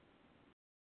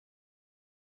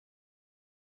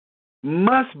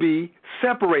must be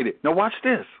separated. Now watch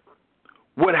this.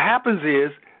 What happens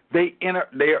is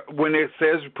when it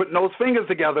says putting those fingers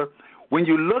together, when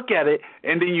you look at it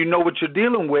and then you know what you're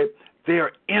dealing with, they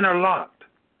are interlocked.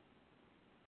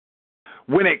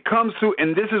 When it comes to,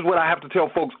 and this is what I have to tell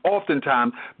folks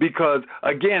oftentimes, because,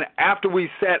 again, after we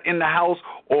sat in the house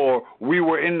or we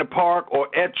were in the park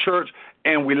or at church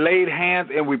and we laid hands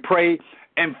and we prayed,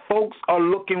 and folks are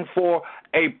looking for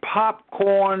a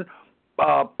popcorn,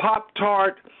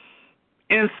 Pop-Tart,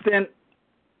 instant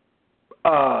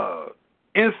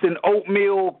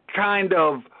oatmeal kind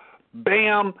of,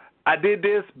 bam, I did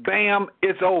this, bam,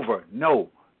 it's over. No,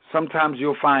 sometimes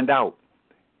you'll find out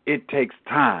it takes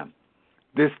time.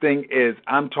 This thing is,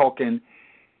 I'm talking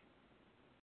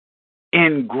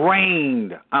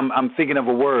ingrained. I'm thinking of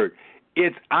a word.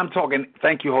 I'm talking,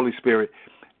 thank you, Holy Spirit.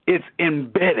 It's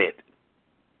embedded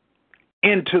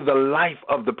into the life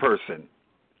of the person.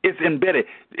 It's embedded.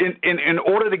 In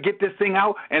order to get this thing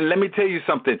out, and let me tell you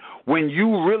something, when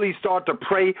you really start to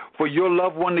pray for your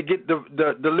loved one to get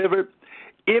delivered,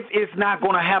 if it's not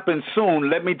going to happen soon,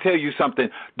 let me tell you something,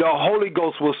 the Holy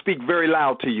Ghost will speak very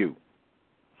loud to you.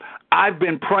 I've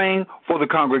been praying for the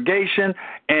congregation,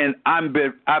 and I've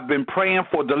been praying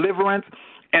for deliverance,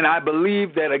 and I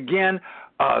believe that, again,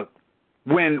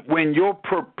 when your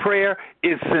prayer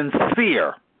is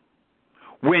sincere,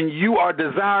 when you are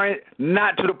desiring,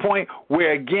 not to the point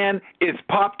where, again, it's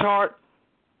Pop-Tart,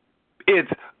 it's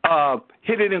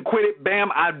hit it and quit it, bam,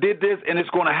 I did this, and it's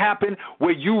going to happen,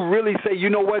 where you really say, you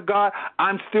know what, God,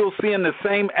 I'm still seeing the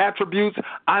same attributes,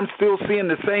 I'm still seeing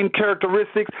the same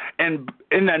characteristics, and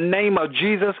in the name of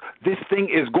Jesus, this thing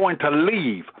is going to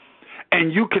leave.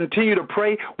 And you continue to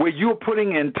pray where you're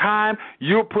putting in time,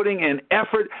 you're putting in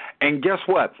effort, and guess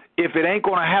what? If it ain't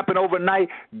going to happen overnight,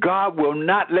 God will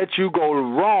not let you go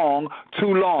wrong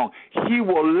too long. He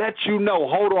will let you know,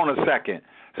 hold on a second,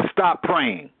 stop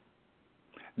praying.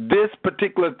 This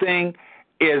particular thing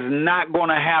is not going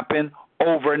to happen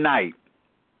overnight.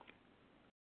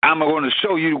 I'm going to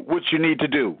show you what you need to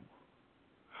do.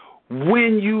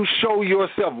 When you show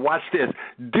yourself, watch this,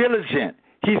 diligent.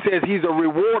 He says he's a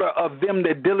rewarder of them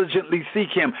that diligently seek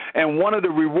him. And one of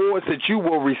the rewards that you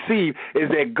will receive is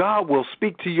that God will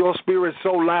speak to your spirit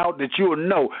so loud that you will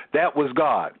know that was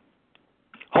God.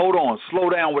 Hold on.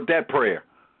 Slow down with that prayer.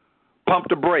 Pump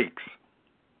the brakes.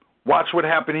 Watch what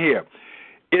happened here.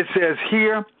 It says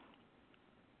here,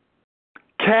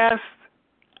 cast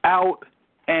out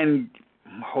and,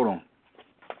 hold on.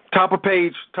 Top of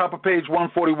page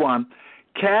 141.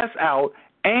 Cast out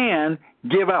and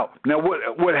give out. Now,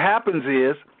 what happens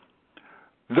is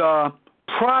the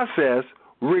process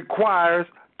requires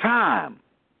time.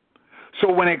 So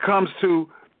when it comes to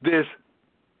this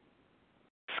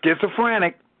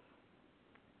schizophrenic,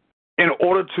 in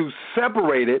order to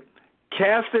separate it,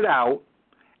 cast it out,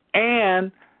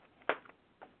 and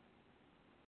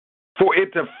for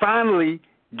it to finally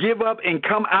give up and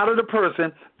come out of the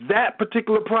person, that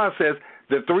particular process,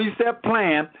 the 3-step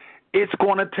plan, it's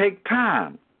going to take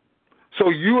time. So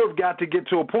you have got to get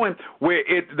to a point where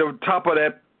the top of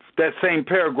that same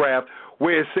paragraph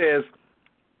where it says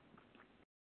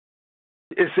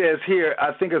here,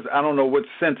 I don't know what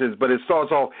sentence, but it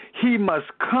starts off, he must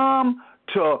come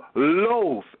to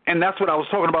loathe, and that's what I was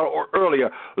talking about earlier,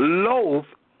 loathe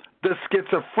the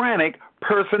schizophrenic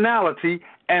personality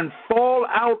and fall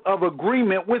out of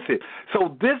agreement with it.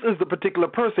 So this is the particular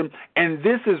person, and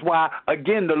this is why,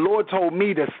 again, the Lord told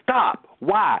me to stop.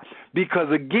 Why?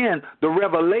 Because, again, the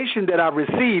revelation that I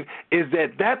received is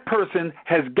that person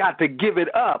has got to give it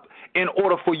up in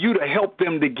order for you to help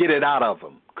them to get it out of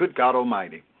them. Good God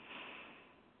Almighty.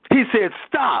 He said,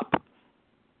 stop.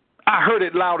 I heard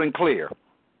it loud and clear.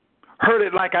 Heard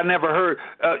it like I never heard,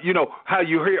 how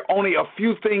you hear only a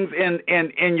few things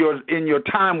in your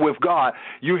time with God.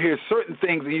 You hear certain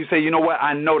things and you say, you know what,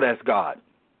 I know that's God.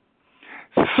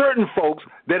 Certain folks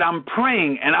that I'm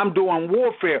praying and I'm doing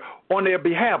warfare on their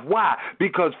behalf. Why?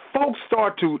 Because folks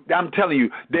I'm telling you,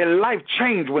 their life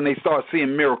changed when they start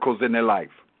seeing miracles in their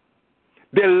life.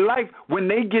 Their life, when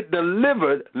they get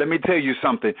delivered, let me tell you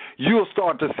something, you'll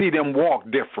start to see them walk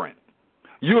different.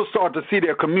 You'll start to see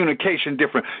their communication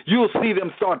different. You'll see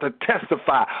them start to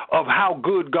testify of how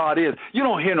good God is. You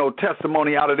don't hear no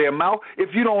testimony out of their mouth.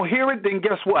 If you don't hear it, then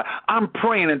guess what? I'm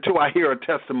praying until I hear a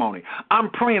testimony.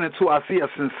 I'm praying until I see a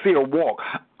sincere walk.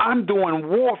 I'm doing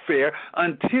warfare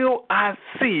until I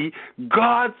see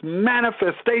God's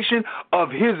manifestation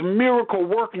of his miracle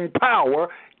working power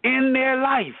in their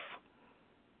life.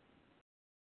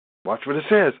 Watch what it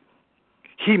says.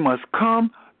 He must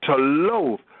come to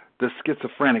loathe the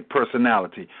schizophrenic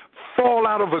personality. Fall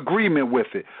out of agreement with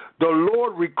it. The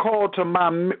Lord recalled to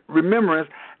my remembrance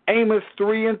Amos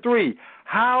 3:3.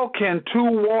 How can two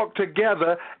walk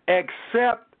together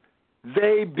except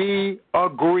they be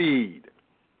agreed?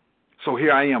 So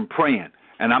here I am praying,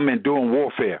 and I'm doing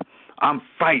warfare. I'm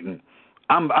fighting.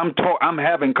 I'm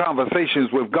having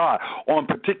conversations with God on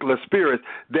particular spirits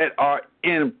that are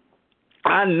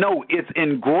I know it's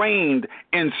ingrained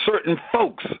in certain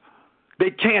folks. They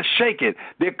can't shake it.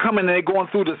 They're coming and they're going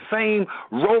through the same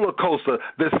roller coaster,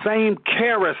 the same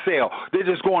carousel. They're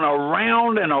just going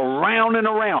around and around and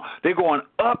around. They're going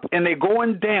up and they're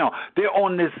going down. They're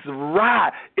on this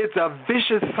ride. It's a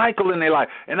vicious cycle in their life.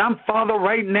 And Father,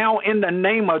 right now, in the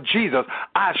name of Jesus,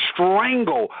 I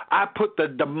put the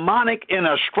demonic in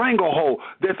a stranglehold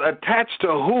that's attached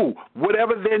to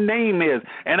whatever their name is.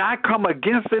 And I come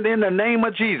against it in the name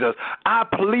of Jesus. I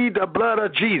plead the blood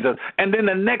of Jesus. And then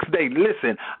the next day, listen,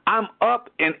 I'm up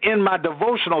and in my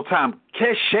devotional time.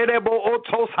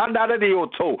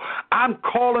 I'm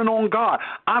calling on God.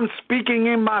 I'm speaking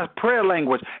in my prayer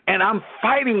language, and I'm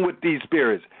fighting with these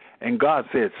spirits. And God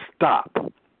said, stop.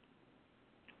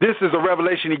 This is a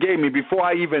revelation he gave me before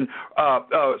I even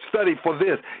studied for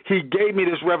this. He gave me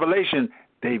this revelation.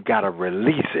 They've got to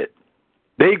release it.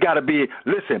 They got to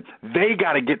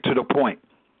get to the point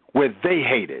where they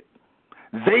hate it.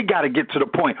 They got to get to the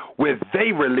point where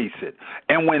they release it.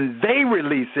 And when they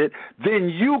release it, then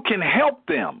you can help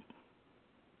them.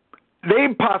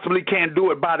 They possibly can't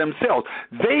do it by themselves.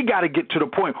 They got to get to the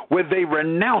point where they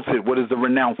renounce it. What is the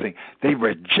renouncing? They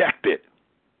reject it.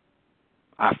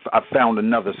 I found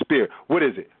another spirit. What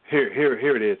is it? Here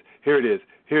it is. Here it is.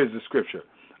 Here's the scripture.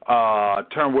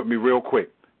 Turn with me real quick.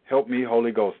 Help me,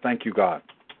 Holy Ghost. Thank you, God.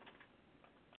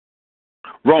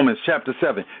 Romans chapter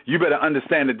 7. You better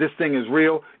understand that this thing is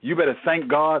real. You better thank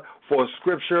God for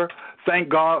scripture. Thank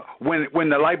God when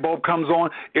the light bulb comes on.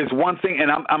 It's one thing,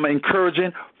 and I'm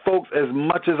encouraging folks as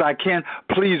much as I can.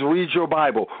 Please read your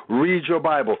Bible. Read your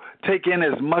Bible. Take in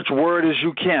as much word as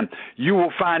you can. You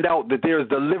will find out that there's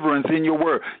deliverance in your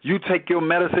word. You take your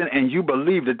medicine and you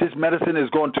believe that this medicine is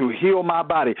going to heal my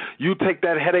body. You take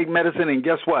that headache medicine and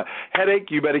guess what? Headache,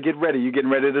 you better get ready. You're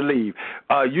getting ready to leave.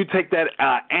 You take that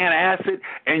antacid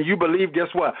and you believe, guess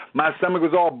what? My stomach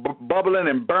was all bubbling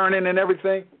and burning and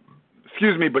everything.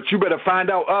 Excuse me, but you better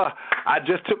find out, I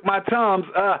just took my Tums.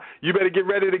 You better get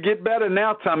ready to get better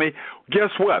now, Tommy.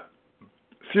 Guess what?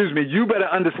 Excuse me, you better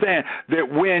understand that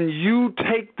when you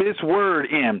take this word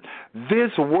in,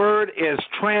 this word is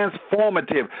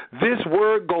transformative. This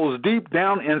word goes deep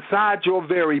down inside your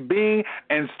very being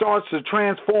and starts to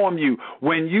transform you.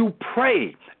 When you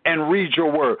pray and read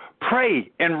your word, pray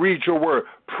and read your word,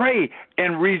 pray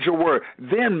and read your word,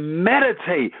 then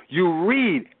meditate. You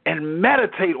read and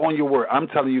meditate on your word. I'm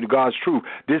telling you the God's truth.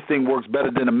 This thing works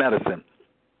better than a medicine.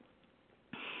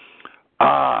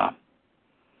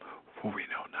 For we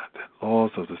know not that laws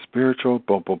of the spiritual,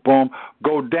 boom, boom, boom,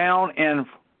 go down and,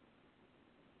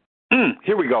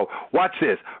 here we go. Watch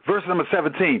this. Verse number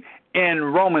 17 in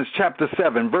Romans chapter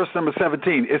 7, verse number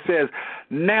 17, it says,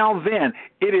 now then,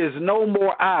 it is no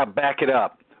more I, back it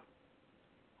up.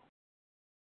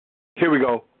 Here we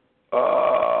go.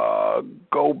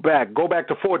 Go back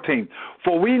to 14.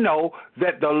 For we know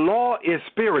that the law is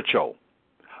spiritual,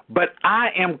 but I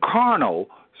am carnal,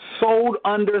 sold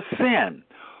under sin.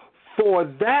 For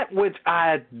that which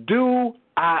I do,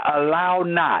 I allow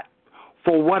not.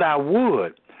 For what I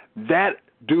would, that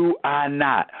do I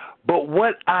not. But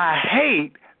what I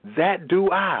hate, that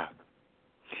do I.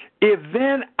 If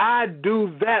then I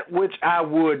do that which I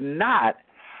would not,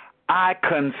 I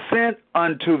consent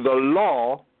unto the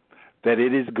law that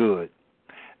it is good.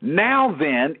 Now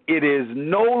then, it is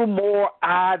no more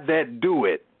I that do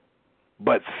it,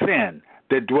 but sin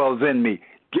that dwells in me.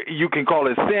 You can call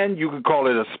it sin. You can call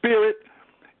it a spirit.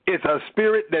 It's a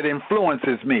spirit that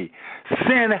influences me.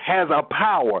 Sin has a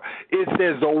power. It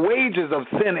says the wages of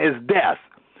sin is death.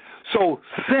 So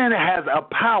sin has a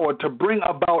power to bring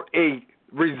about a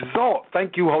result.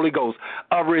 Thank you, Holy Ghost.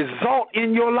 A result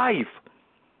in your life.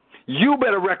 You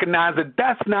better recognize that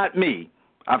that's not me.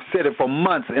 I've said it for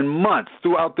months and months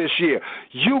throughout this year.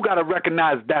 You got to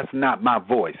recognize that's not my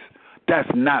voice. That's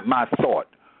not my thought.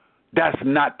 That's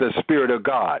not the Spirit of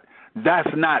God. That's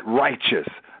not righteous.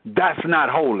 That's not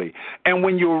holy. And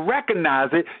when you recognize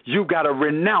it, you got to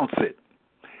renounce it.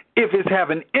 If it's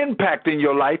having impact in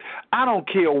your life, I don't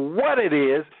care what it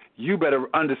is, you better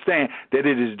understand that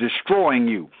it is destroying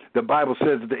you. The Bible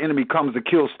says that the enemy comes to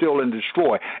kill, steal, and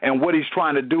destroy. And what he's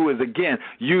trying to do is, again,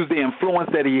 use the influence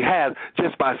that he has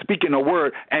just by speaking a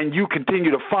word, and you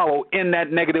continue to follow in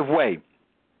that negative way.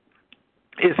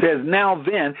 It says, now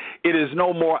then, it is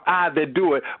no more I that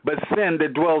do it, but sin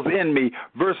that dwells in me.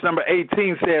 Verse number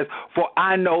 18 says, for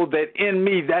I know that in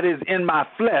me, that is in my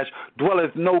flesh,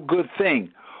 dwelleth no good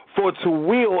thing. For to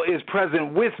will is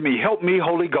present with me. Help me,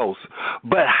 Holy Ghost.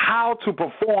 But how to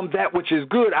perform that which is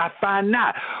good, I find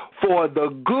not. For the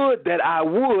good that I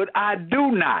would, I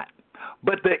do not.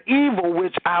 But the evil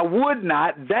which I would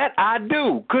not, that I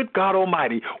do. Good God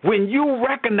Almighty. When you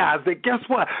recognize that, guess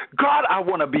what? God, I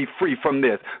want to be free from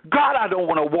this. God, I don't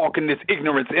want to walk in this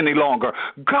ignorance any longer.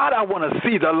 God, I want to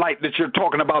see the light that you're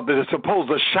talking about that is supposed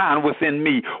to shine within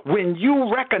me. When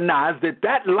you recognize that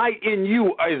that light in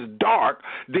you is dark,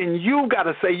 then you got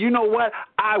to say, you know what?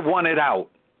 I want it out.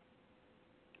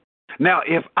 Now,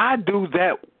 if I do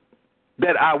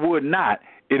that I would not,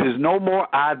 it is no more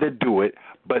I that do it,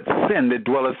 but sin that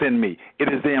dwelleth in me. It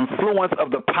is the influence of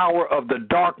the power of the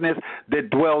darkness that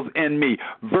dwells in me.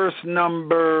 Verse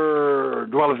number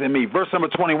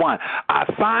 21. I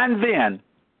find then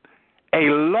a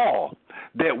law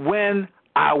that when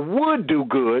I would do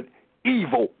good,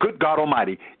 evil, good God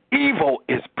Almighty, evil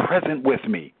is present with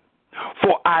me.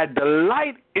 For I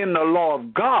delight in the law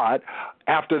of God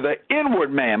after the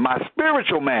inward man, my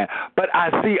spiritual man. But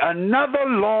I see another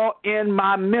law in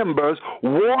my members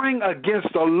warring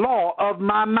against the law of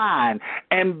my mind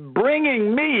and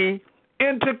bringing me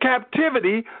into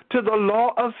captivity to the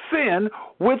law of sin,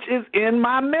 which is in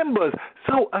my members.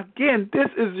 So again, this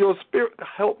is your spirit.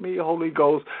 Help me, Holy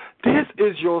Ghost. This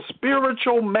is your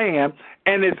spiritual man,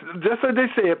 and it's just as they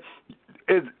said.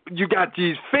 You got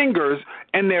these fingers,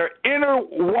 and they're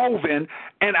interwoven,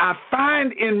 and I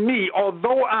find in me,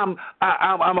 although I'm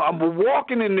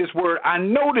walking in this word, I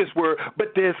know this word,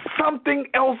 but there's something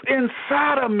else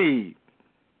inside of me.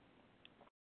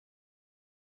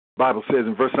 Bible says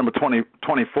in verse number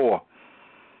 24,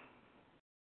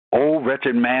 O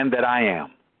wretched man that I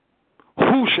am,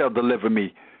 who shall deliver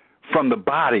me from the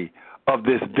body of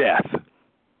this death?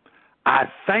 I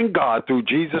thank God through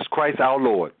Jesus Christ our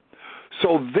Lord.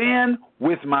 So then,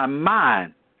 with my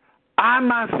mind, I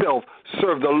myself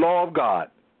serve the law of God,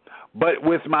 but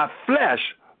with my flesh,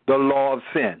 the law of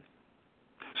sin.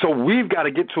 So we've got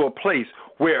to get to a place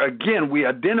where, again, we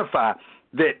identify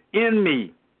that in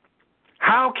me,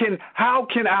 how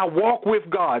can I walk with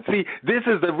God? See, this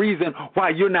is the reason why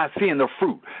you're not seeing the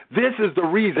fruit. This is the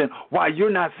reason why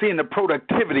you're not seeing the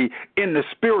productivity in the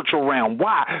spiritual realm.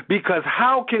 Why? Because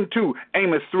how can two,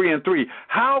 Amos 3:3,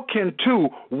 how can two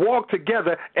walk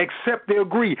together except they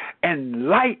agree? And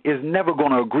light is never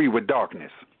going to agree with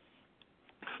darkness.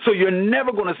 So you're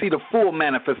never going to see the full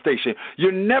manifestation.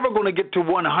 You're never going to get to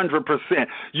 100%.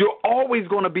 You're always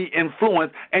going to be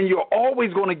influenced, and you're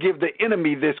always going to give the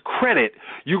enemy this credit.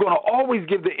 You're going to always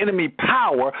give the enemy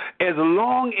power as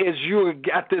long as you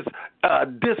got this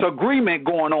disagreement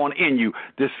going on in you,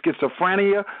 this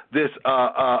schizophrenia, this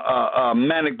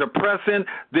manic depressant,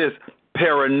 this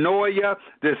paranoia,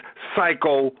 this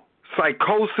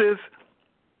psychosis,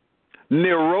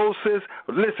 neurosis.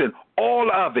 Listen,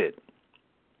 all of it.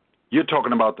 You're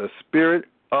talking about the spirit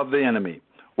of the enemy.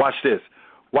 Watch this.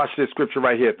 Watch this scripture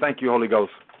right here. Thank you, Holy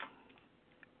Ghost.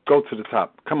 Go to the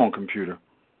top. Come on, computer.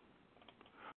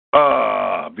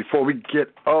 Before we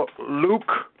get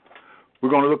Luke, we're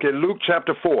going to look at Luke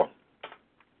chapter 4.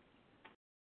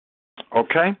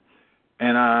 Okay?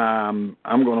 And I'm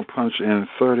going to punch in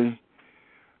 30.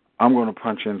 I'm going to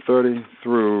punch in 30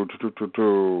 through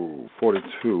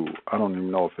 42. I don't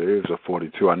even know if it is a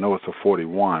 42. I know it's a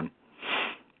 41.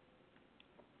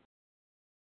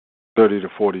 30 to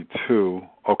 42.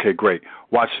 Okay, great.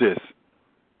 Watch this.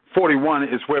 41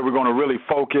 is where we're going to really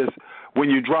focus. When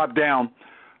you drop down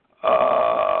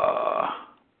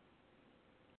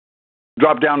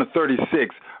to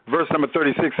 36, verse number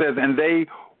 36 says, and they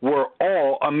were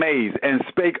all amazed and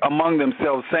spake among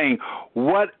themselves, saying,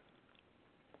 What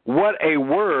a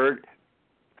word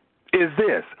is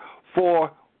this? For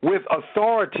with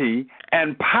authority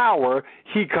and power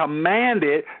he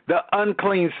commanded the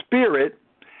unclean spirit,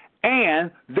 and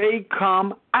they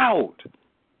come out.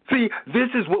 See, this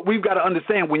is what we've got to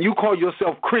understand. When you call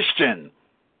yourself Christian,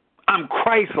 I'm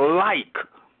Christ-like.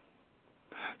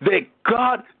 That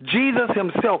God, Jesus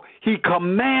himself, he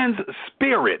commands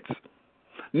spirits.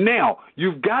 Now,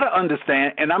 you've got to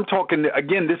understand, and I'm talking,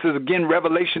 again, this is, again,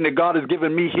 revelation that God has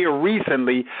given me here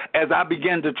recently as I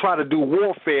began to try to do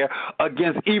warfare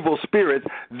against evil spirits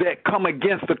that come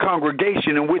against the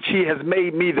congregation in which he has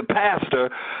made me the pastor.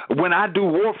 When I do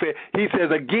warfare, he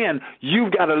says, again,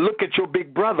 you've got to look at your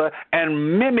big brother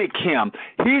and mimic him.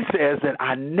 He says that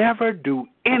I never do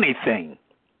anything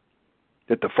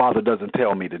that the Father doesn't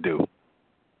tell me to do.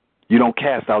 You don't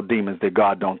cast out demons that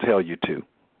God don't tell you to.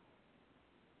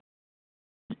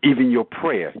 Even your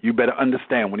prayer, you better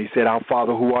understand when he said, Our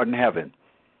Father who art in heaven,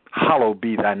 hallowed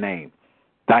be thy name.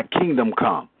 Thy kingdom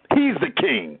come. He's the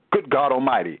king, good God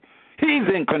Almighty. He's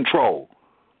in control.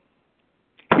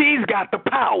 He's got the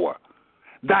power.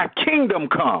 Thy kingdom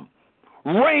come.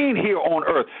 Reign here on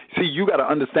earth. See, you got to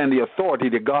understand the authority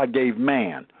that God gave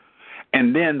man.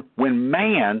 And then when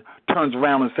man turns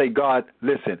around and say, God,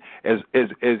 listen,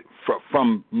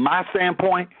 from my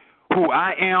standpoint, who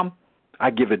I am,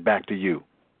 I give it back to you.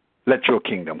 Let your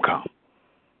kingdom come.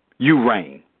 You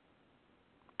reign.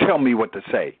 Tell me what to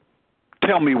say.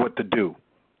 Tell me what to do,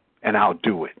 and I'll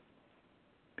do it.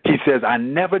 He says, I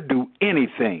never do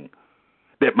anything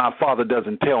that my Father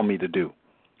doesn't tell me to do.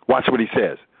 Watch what he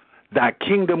says. Thy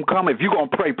kingdom come. If you're going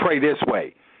to pray, pray this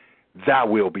way. Thy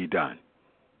will be done.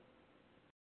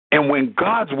 And when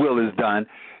God's will is done,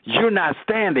 you're not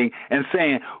standing and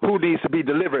saying, who needs to be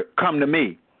delivered? Come to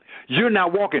me. You're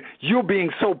not walking. You're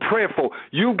being so prayerful.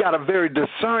 You've got a very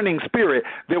discerning spirit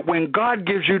that when God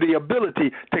gives you the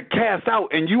ability to cast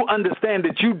out and you understand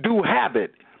that you do have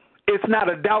it, it's not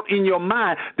a doubt in your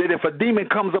mind that if a demon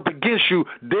comes up against you,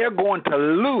 they're going to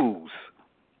lose.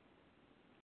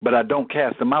 But I don't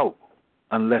cast them out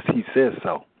unless he says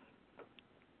so.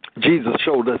 Jesus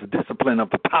showed us discipline of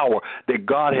the power that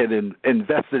God had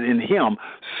invested in him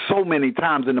so many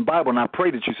times in the Bible, and I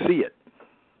pray that you see it.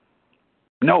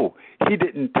 No, he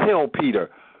didn't tell Peter,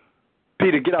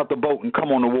 get out the boat and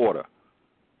come on the water.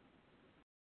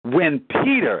 When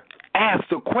Peter asked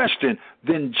the question,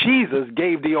 then Jesus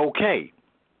gave the okay.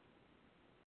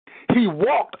 He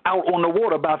walked out on the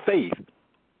water by faith.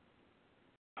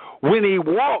 When he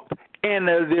walked, and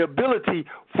the ability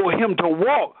for him to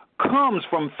walk comes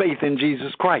from faith in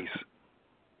Jesus Christ.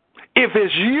 If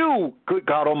it's you, good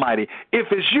God Almighty, if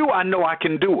it's you, I know I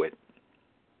can do it.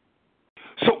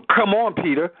 So come on,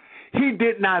 Peter. He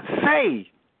did not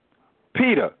say,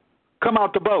 Peter, come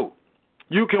out the boat.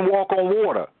 You can walk on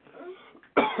water.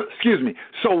 Excuse me.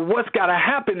 So what's got to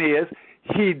happen is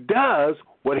he does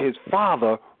what his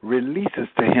Father releases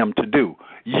to him to do.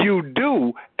 You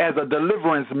do, as a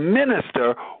deliverance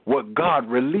minister, what God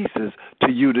releases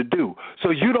to you to do. So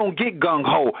you don't get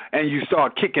gung-ho and you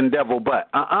start kicking devil butt.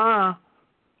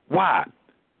 Why?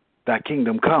 Thy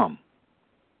kingdom come.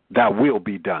 Thy will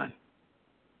be done.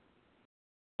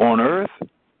 On earth,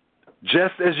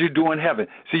 just as you do in heaven.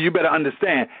 See, you better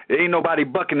understand, there ain't nobody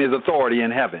bucking his authority in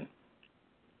heaven.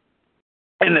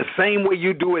 And the same way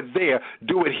you do it there,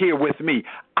 do it here with me.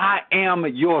 I am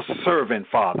your servant,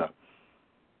 Father.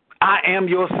 I am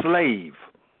your slave.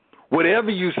 Whatever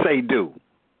you say, do.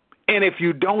 And if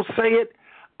you don't say it,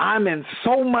 I'm in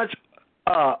so much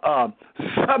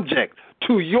subject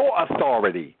to your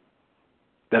authority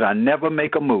that I never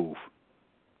make a move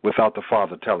without the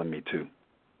Father telling me to.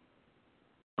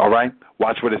 All right?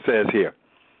 Watch what it says here.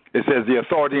 It says the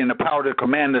authority and the power to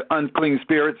command the unclean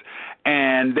spirits,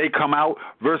 and they come out.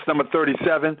 Verse number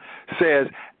 37 says,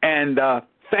 and the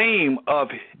fame of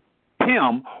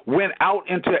him went out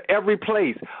into every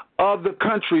place of the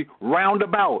country round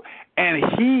about, and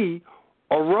he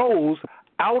arose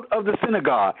out of the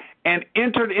synagogue and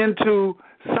entered into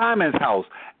Simon's house.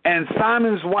 And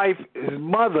Simon's wife's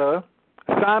mother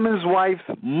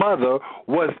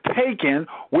was taken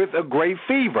with a great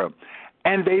fever,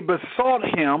 and they besought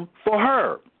him for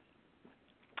her.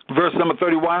 Verse number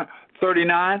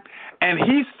 39, and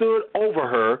he stood over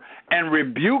her and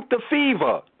rebuked the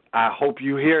fever. I hope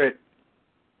you hear it.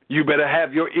 You better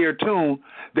have your ear tuned.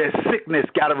 That sickness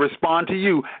got to respond to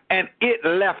you, and it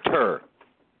left her.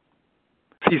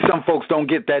 See, some folks don't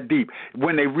get that deep.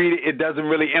 When they read it, it doesn't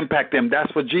really impact them.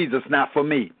 That's for Jesus, not for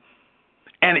me.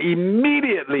 And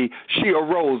immediately she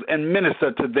arose and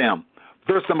ministered to them.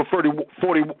 Verse number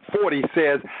 40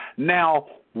 says, now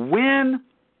when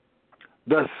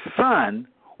the sun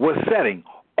was setting,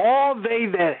 all they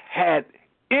that had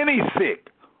any sick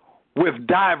with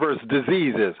divers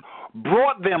diseases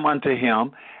brought them unto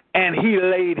him, and he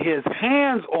laid his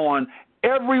hands on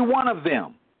every one of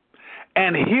them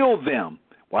and healed them.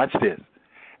 Watch this.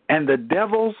 And the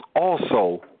devils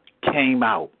also came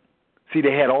out. See,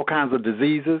 they had all kinds of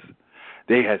diseases.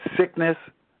 They had sickness,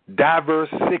 diverse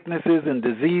sicknesses and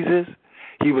diseases.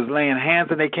 He was laying hands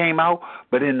and they came out.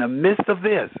 But in the midst of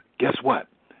this, guess what?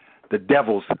 The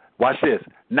devils, watch this,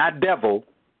 not devil,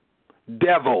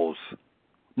 devils,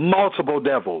 multiple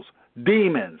devils,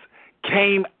 demons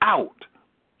came out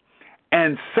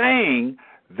and saying,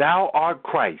 thou art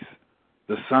Christ,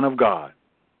 the Son of God.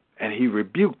 And he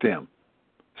rebuked them,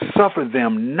 suffered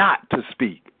them not to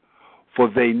speak, for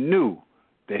they knew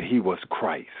that he was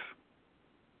Christ.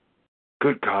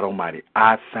 Good God Almighty,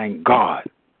 I thank God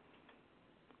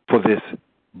for this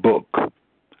book.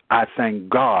 I thank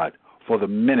God for the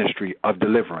ministry of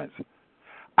deliverance.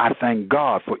 I thank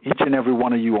God for each and every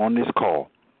one of you on this call,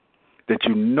 that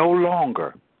you no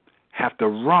longer have to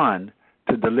run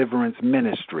to deliverance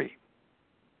ministry.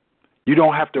 You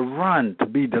don't have to run to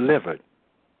be delivered.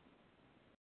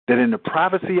 That in the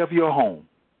privacy of your home,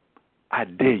 I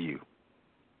dare you,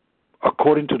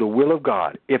 according to the will of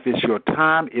God, if it's your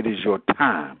time, it is your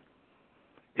time.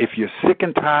 If you're sick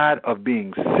and tired of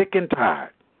being sick and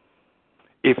tired,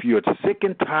 if you're sick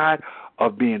and tired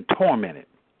of being tormented,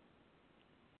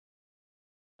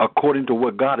 according to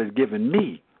what God has given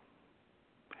me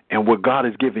and what God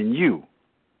has given you,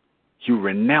 you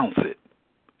renounce it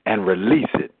and release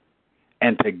it,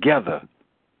 and together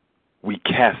we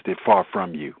cast it far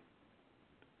from you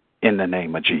in the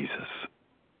name of Jesus.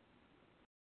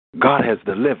 God has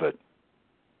delivered.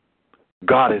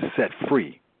 God has set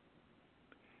free.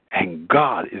 And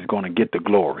God is going to get the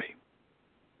glory.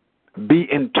 Be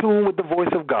in tune with the voice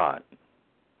of God.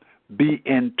 Be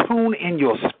in tune in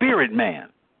your spirit, man.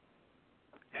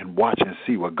 And watch and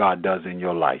see what God does in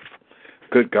your life.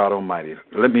 Good God Almighty.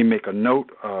 Let me make a note.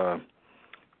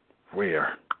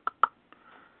 Where?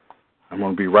 I'm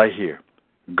going to be right here.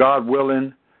 God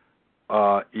willing,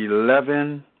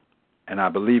 11, and I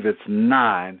believe it's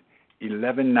 9,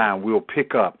 11:9. We'll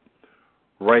pick up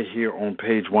right here on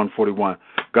page 141.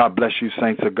 God bless you,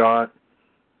 saints of God.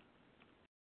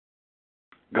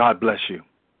 God bless you.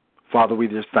 Father, we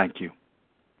just thank you.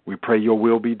 We pray your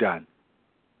will be done.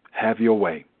 Have your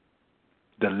way.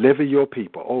 Deliver your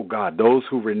people, oh God, those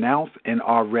who renounce and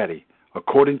are ready,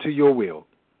 according to your will.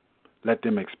 Let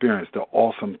them experience the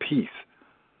awesome peace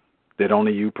that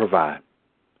only you provide.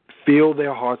 Fill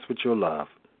their hearts with your love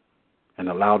and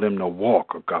allow them to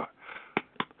walk, oh God,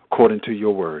 according to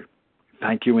your word.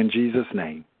 Thank you in Jesus'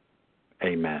 name.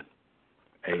 Amen.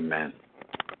 Amen.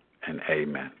 And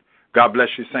amen. God bless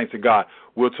you, saints of God.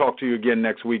 We'll talk to you again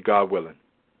next week, God willing.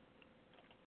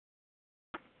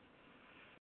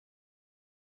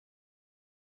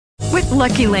 With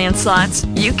Lucky Land Slots,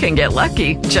 you can get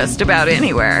lucky just about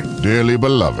anywhere. Dearly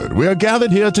beloved, we are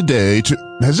gathered here today to...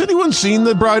 Has anyone seen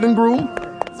the bride and groom?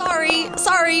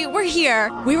 Sorry, we're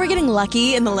here. We were getting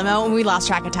lucky in the limo and we lost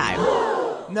track of time.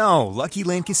 No, Lucky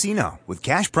Land Casino, with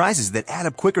cash prizes that add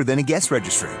up quicker than a guest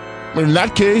registry. In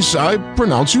that case, I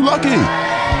pronounce you lucky.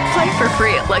 Play for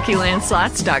free at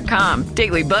LuckyLandSlots.com.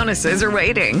 Daily bonuses are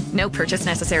waiting. No purchase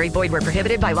necessary. Void where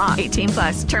prohibited by law.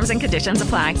 18+. Terms and conditions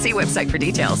apply. See website for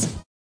details.